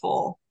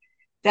fearful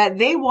that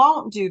they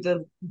won't do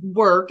the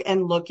work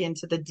and look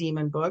into the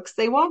demon books.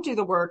 They won't do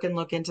the work and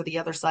look into the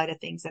other side of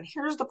things. And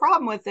here's the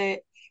problem with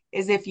it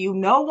is if you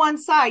know one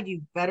side,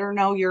 you better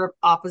know your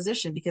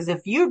opposition, because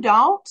if you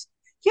don't,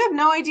 you have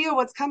no idea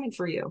what's coming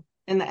for you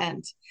in the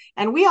end.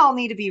 And we all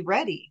need to be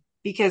ready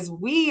because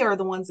we are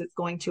the ones it's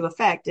going to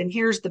affect. And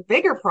here's the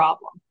bigger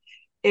problem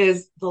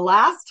is the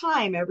last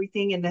time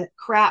everything in the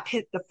crap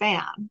hit the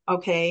fan,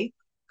 okay,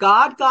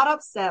 God got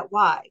upset.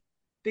 Why?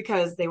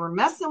 Because they were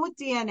messing with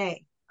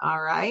DNA.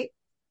 All right.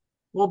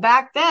 Well,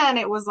 back then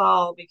it was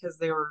all because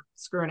they were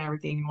screwing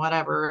everything and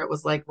whatever. It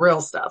was like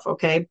real stuff.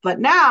 Okay. But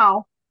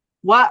now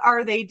what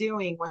are they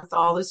doing with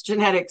all this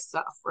genetic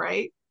stuff,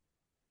 right?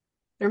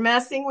 They're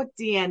messing with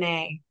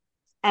DNA.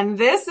 And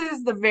this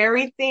is the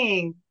very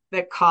thing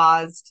that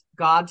caused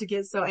God to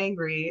get so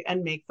angry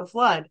and make the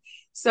flood.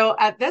 So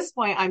at this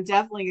point, I'm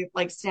definitely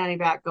like standing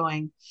back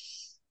going,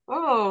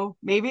 oh,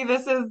 maybe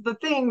this is the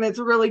thing that's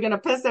really going to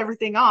piss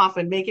everything off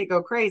and make it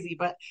go crazy.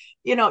 But,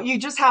 you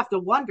just have to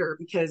wonder,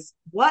 because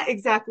what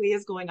exactly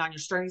is going on? You're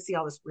starting to see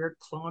all this weird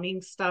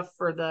cloning stuff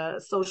for the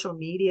social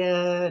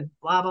media and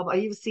blah, blah, blah.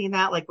 You've seen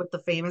that like with the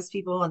famous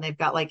people, and they've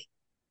got like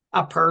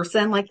a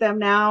person like them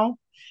now,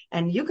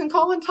 and you can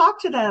call and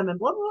talk to them and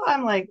blah, blah.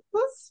 I'm like,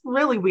 that's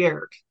really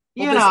weird.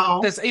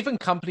 There's even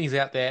companies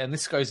out there, and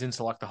this goes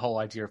into like the whole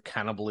idea of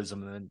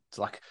cannibalism, and it's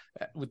like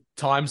with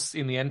times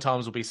in the end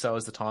times will be so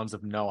as the times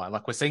of Noah.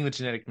 Like we're seeing the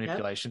genetic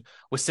manipulation,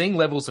 we're seeing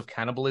levels of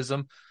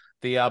cannibalism,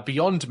 the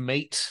Beyond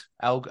Meat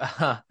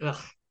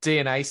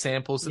DNA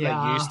samples that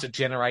they use to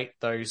generate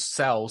those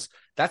cells.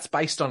 That's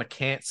based on a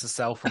cancer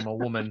cell from a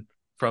woman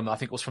from, I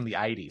think it was from the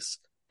 80s.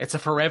 It's a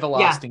forever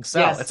lasting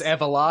cell. Yes. It's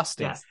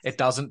everlasting. Yes. It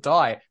doesn't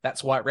die.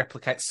 That's why it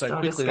replicates so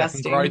quickly.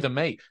 Disgusting. They can grow the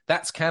meat.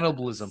 That's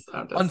cannibalism.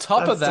 On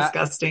top of that,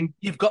 disgusting.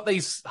 You've got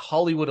these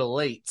Hollywood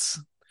elites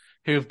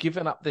who have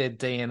given up their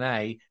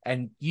DNA,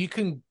 and you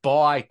can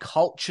buy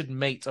cultured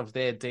meat of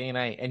their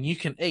DNA and you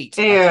can eat.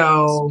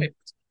 Ew.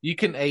 You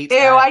can eat. Ew,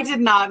 I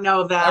did not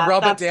know that. A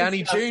Robert That's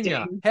Downey disgusting.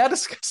 Jr. How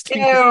disgusting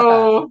is that?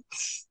 Ew.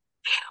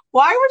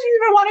 Why would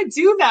you even want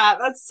to do that?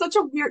 That's such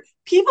a weird.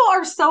 People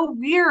are so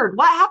weird.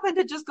 What happened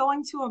to just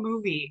going to a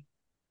movie?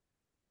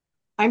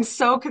 I'm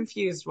so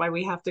confused why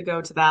we have to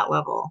go to that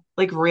level.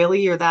 Like,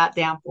 really? You're that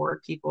damn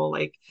bored, people?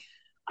 Like,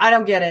 I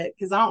don't get it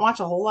because I don't watch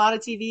a whole lot of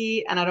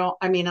TV and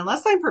I mean,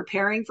 unless I'm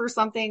preparing for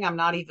something,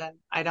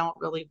 I don't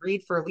really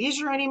read for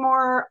leisure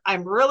anymore.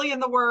 I'm really in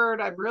the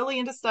Word. I'm really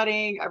into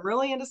studying. I'm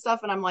really into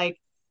stuff. And I'm like,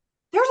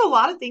 there's a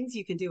lot of things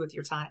you can do with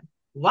your time.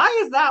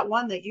 Why is that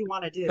one that you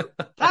want to do?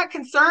 That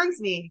concerns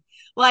me.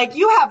 Like,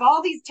 you have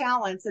all these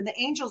talents and the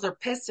angels are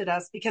pissed at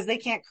us because they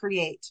can't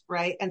create,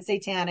 right? And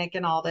satanic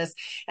and all this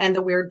and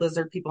the weird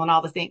lizard people and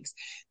all the things.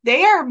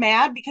 They are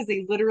mad because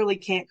they literally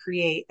can't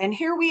create. And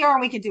here we are and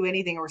we can do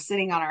anything. We're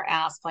sitting on our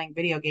ass playing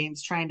video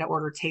games trying to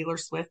order Taylor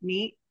Swift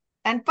meat.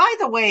 And by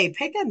the way,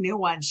 pick a new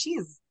one.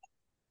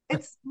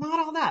 It's not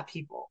all that,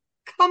 people.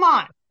 Come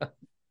on.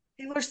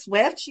 Taylor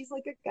Swift, she's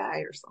like a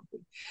guy or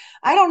something.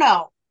 I don't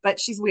know, but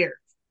she's weird.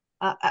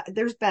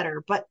 There's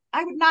better, but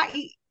I would not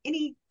eat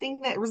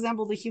anything that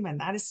resembled a human.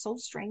 That is so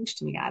strange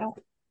to me. I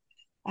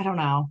don't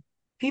know.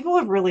 People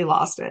have really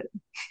lost it.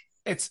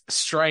 It's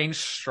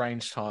strange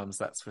times,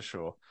 that's for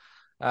sure.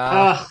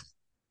 I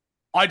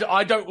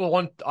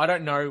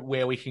don't know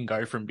where we can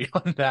go from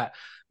beyond that.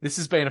 This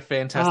has been a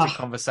fantastic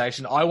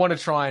conversation. I want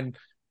to try and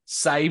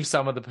save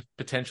some of the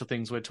potential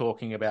things we're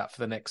talking about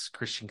for the next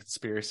Christian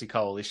Conspiracy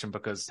Coalition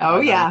because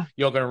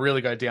you're going to really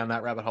go down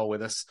that rabbit hole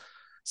with us.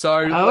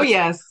 So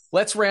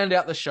let's round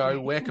out the show.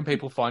 Where can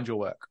people find your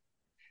work?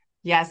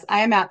 Yes, I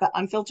am at The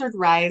Unfiltered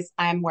Rise.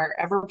 I'm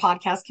wherever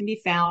podcasts can be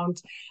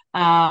found.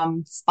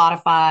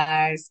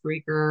 Spotify,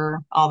 Spreaker,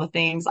 all the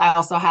things. I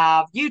also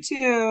have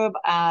YouTube,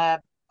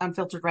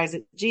 Unfiltered Rise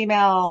at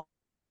Gmail,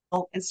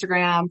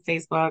 Instagram,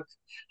 Facebook.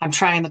 I'm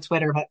trying the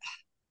Twitter, but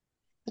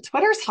the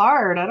Twitter's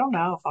hard. I don't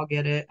know if I'll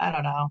get it. I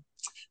don't know.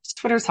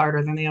 Twitter's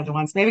harder than the other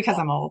ones. Maybe because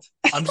I'm old.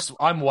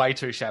 I'm way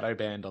too shadow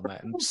banned on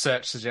that and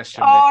search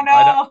suggestion. Oh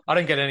no! I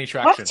don't get any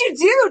traction. What did you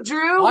do,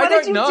 Drew? What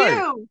did you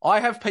do?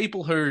 I have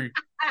people who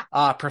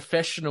are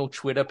professional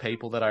Twitter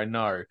people that I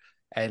know,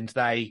 and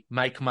they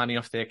make money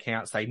off their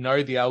accounts. They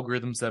know the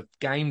algorithms have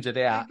gamed it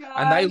out,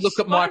 and they look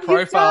at my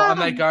profile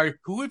and they go,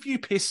 "Who have you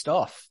pissed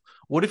off?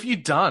 What have you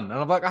done?" And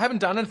I'm like, "I haven't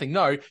done anything."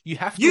 No, you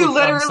have to have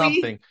done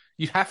something.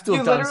 You have to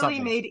have done something.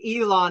 You literally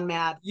made Elon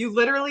mad. You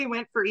literally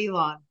went for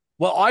Elon.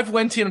 Well, I've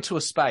went into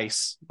a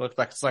space,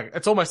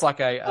 it's almost like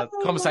a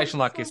conversation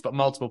like this, but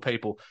multiple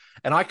people.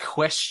 And I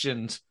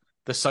questioned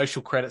the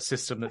social credit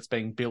system that's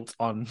being built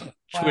on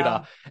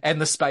Twitter, and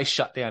the space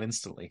shut down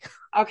instantly.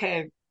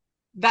 Okay.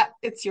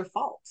 It's your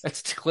fault.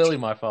 It's clearly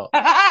my fault.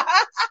 I'm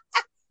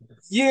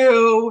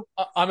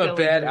a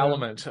bad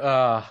element.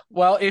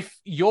 Well, if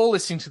you're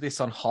listening to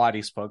this on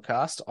Heidi's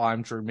podcast,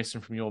 I'm Drew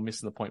Misson from Your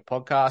Missing the Point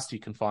podcast. You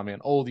can find me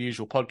on all the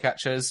usual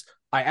podcatchers.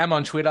 I am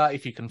on Twitter,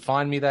 if you can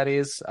find me, that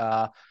is.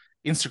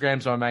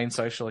 Instagram's my main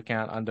social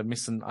account under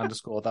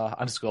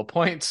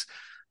missin_the_point.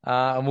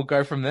 And we'll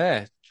go from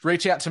there.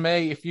 Reach out to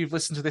me if you've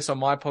listened to this on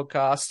my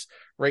podcast.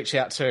 Reach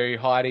out to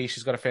Heidi.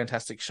 She's got a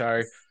fantastic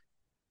show.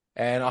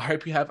 And I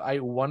hope you have a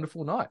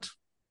wonderful night.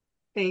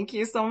 Thank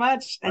you so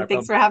much. And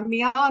thanks for having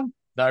me on.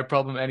 No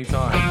problem,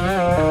 anytime.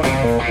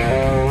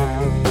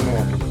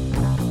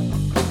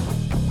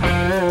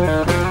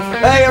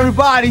 Hey,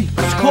 everybody.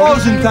 It's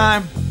closing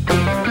time.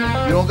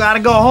 You don't got to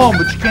go home,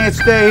 but you can't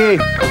stay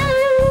here.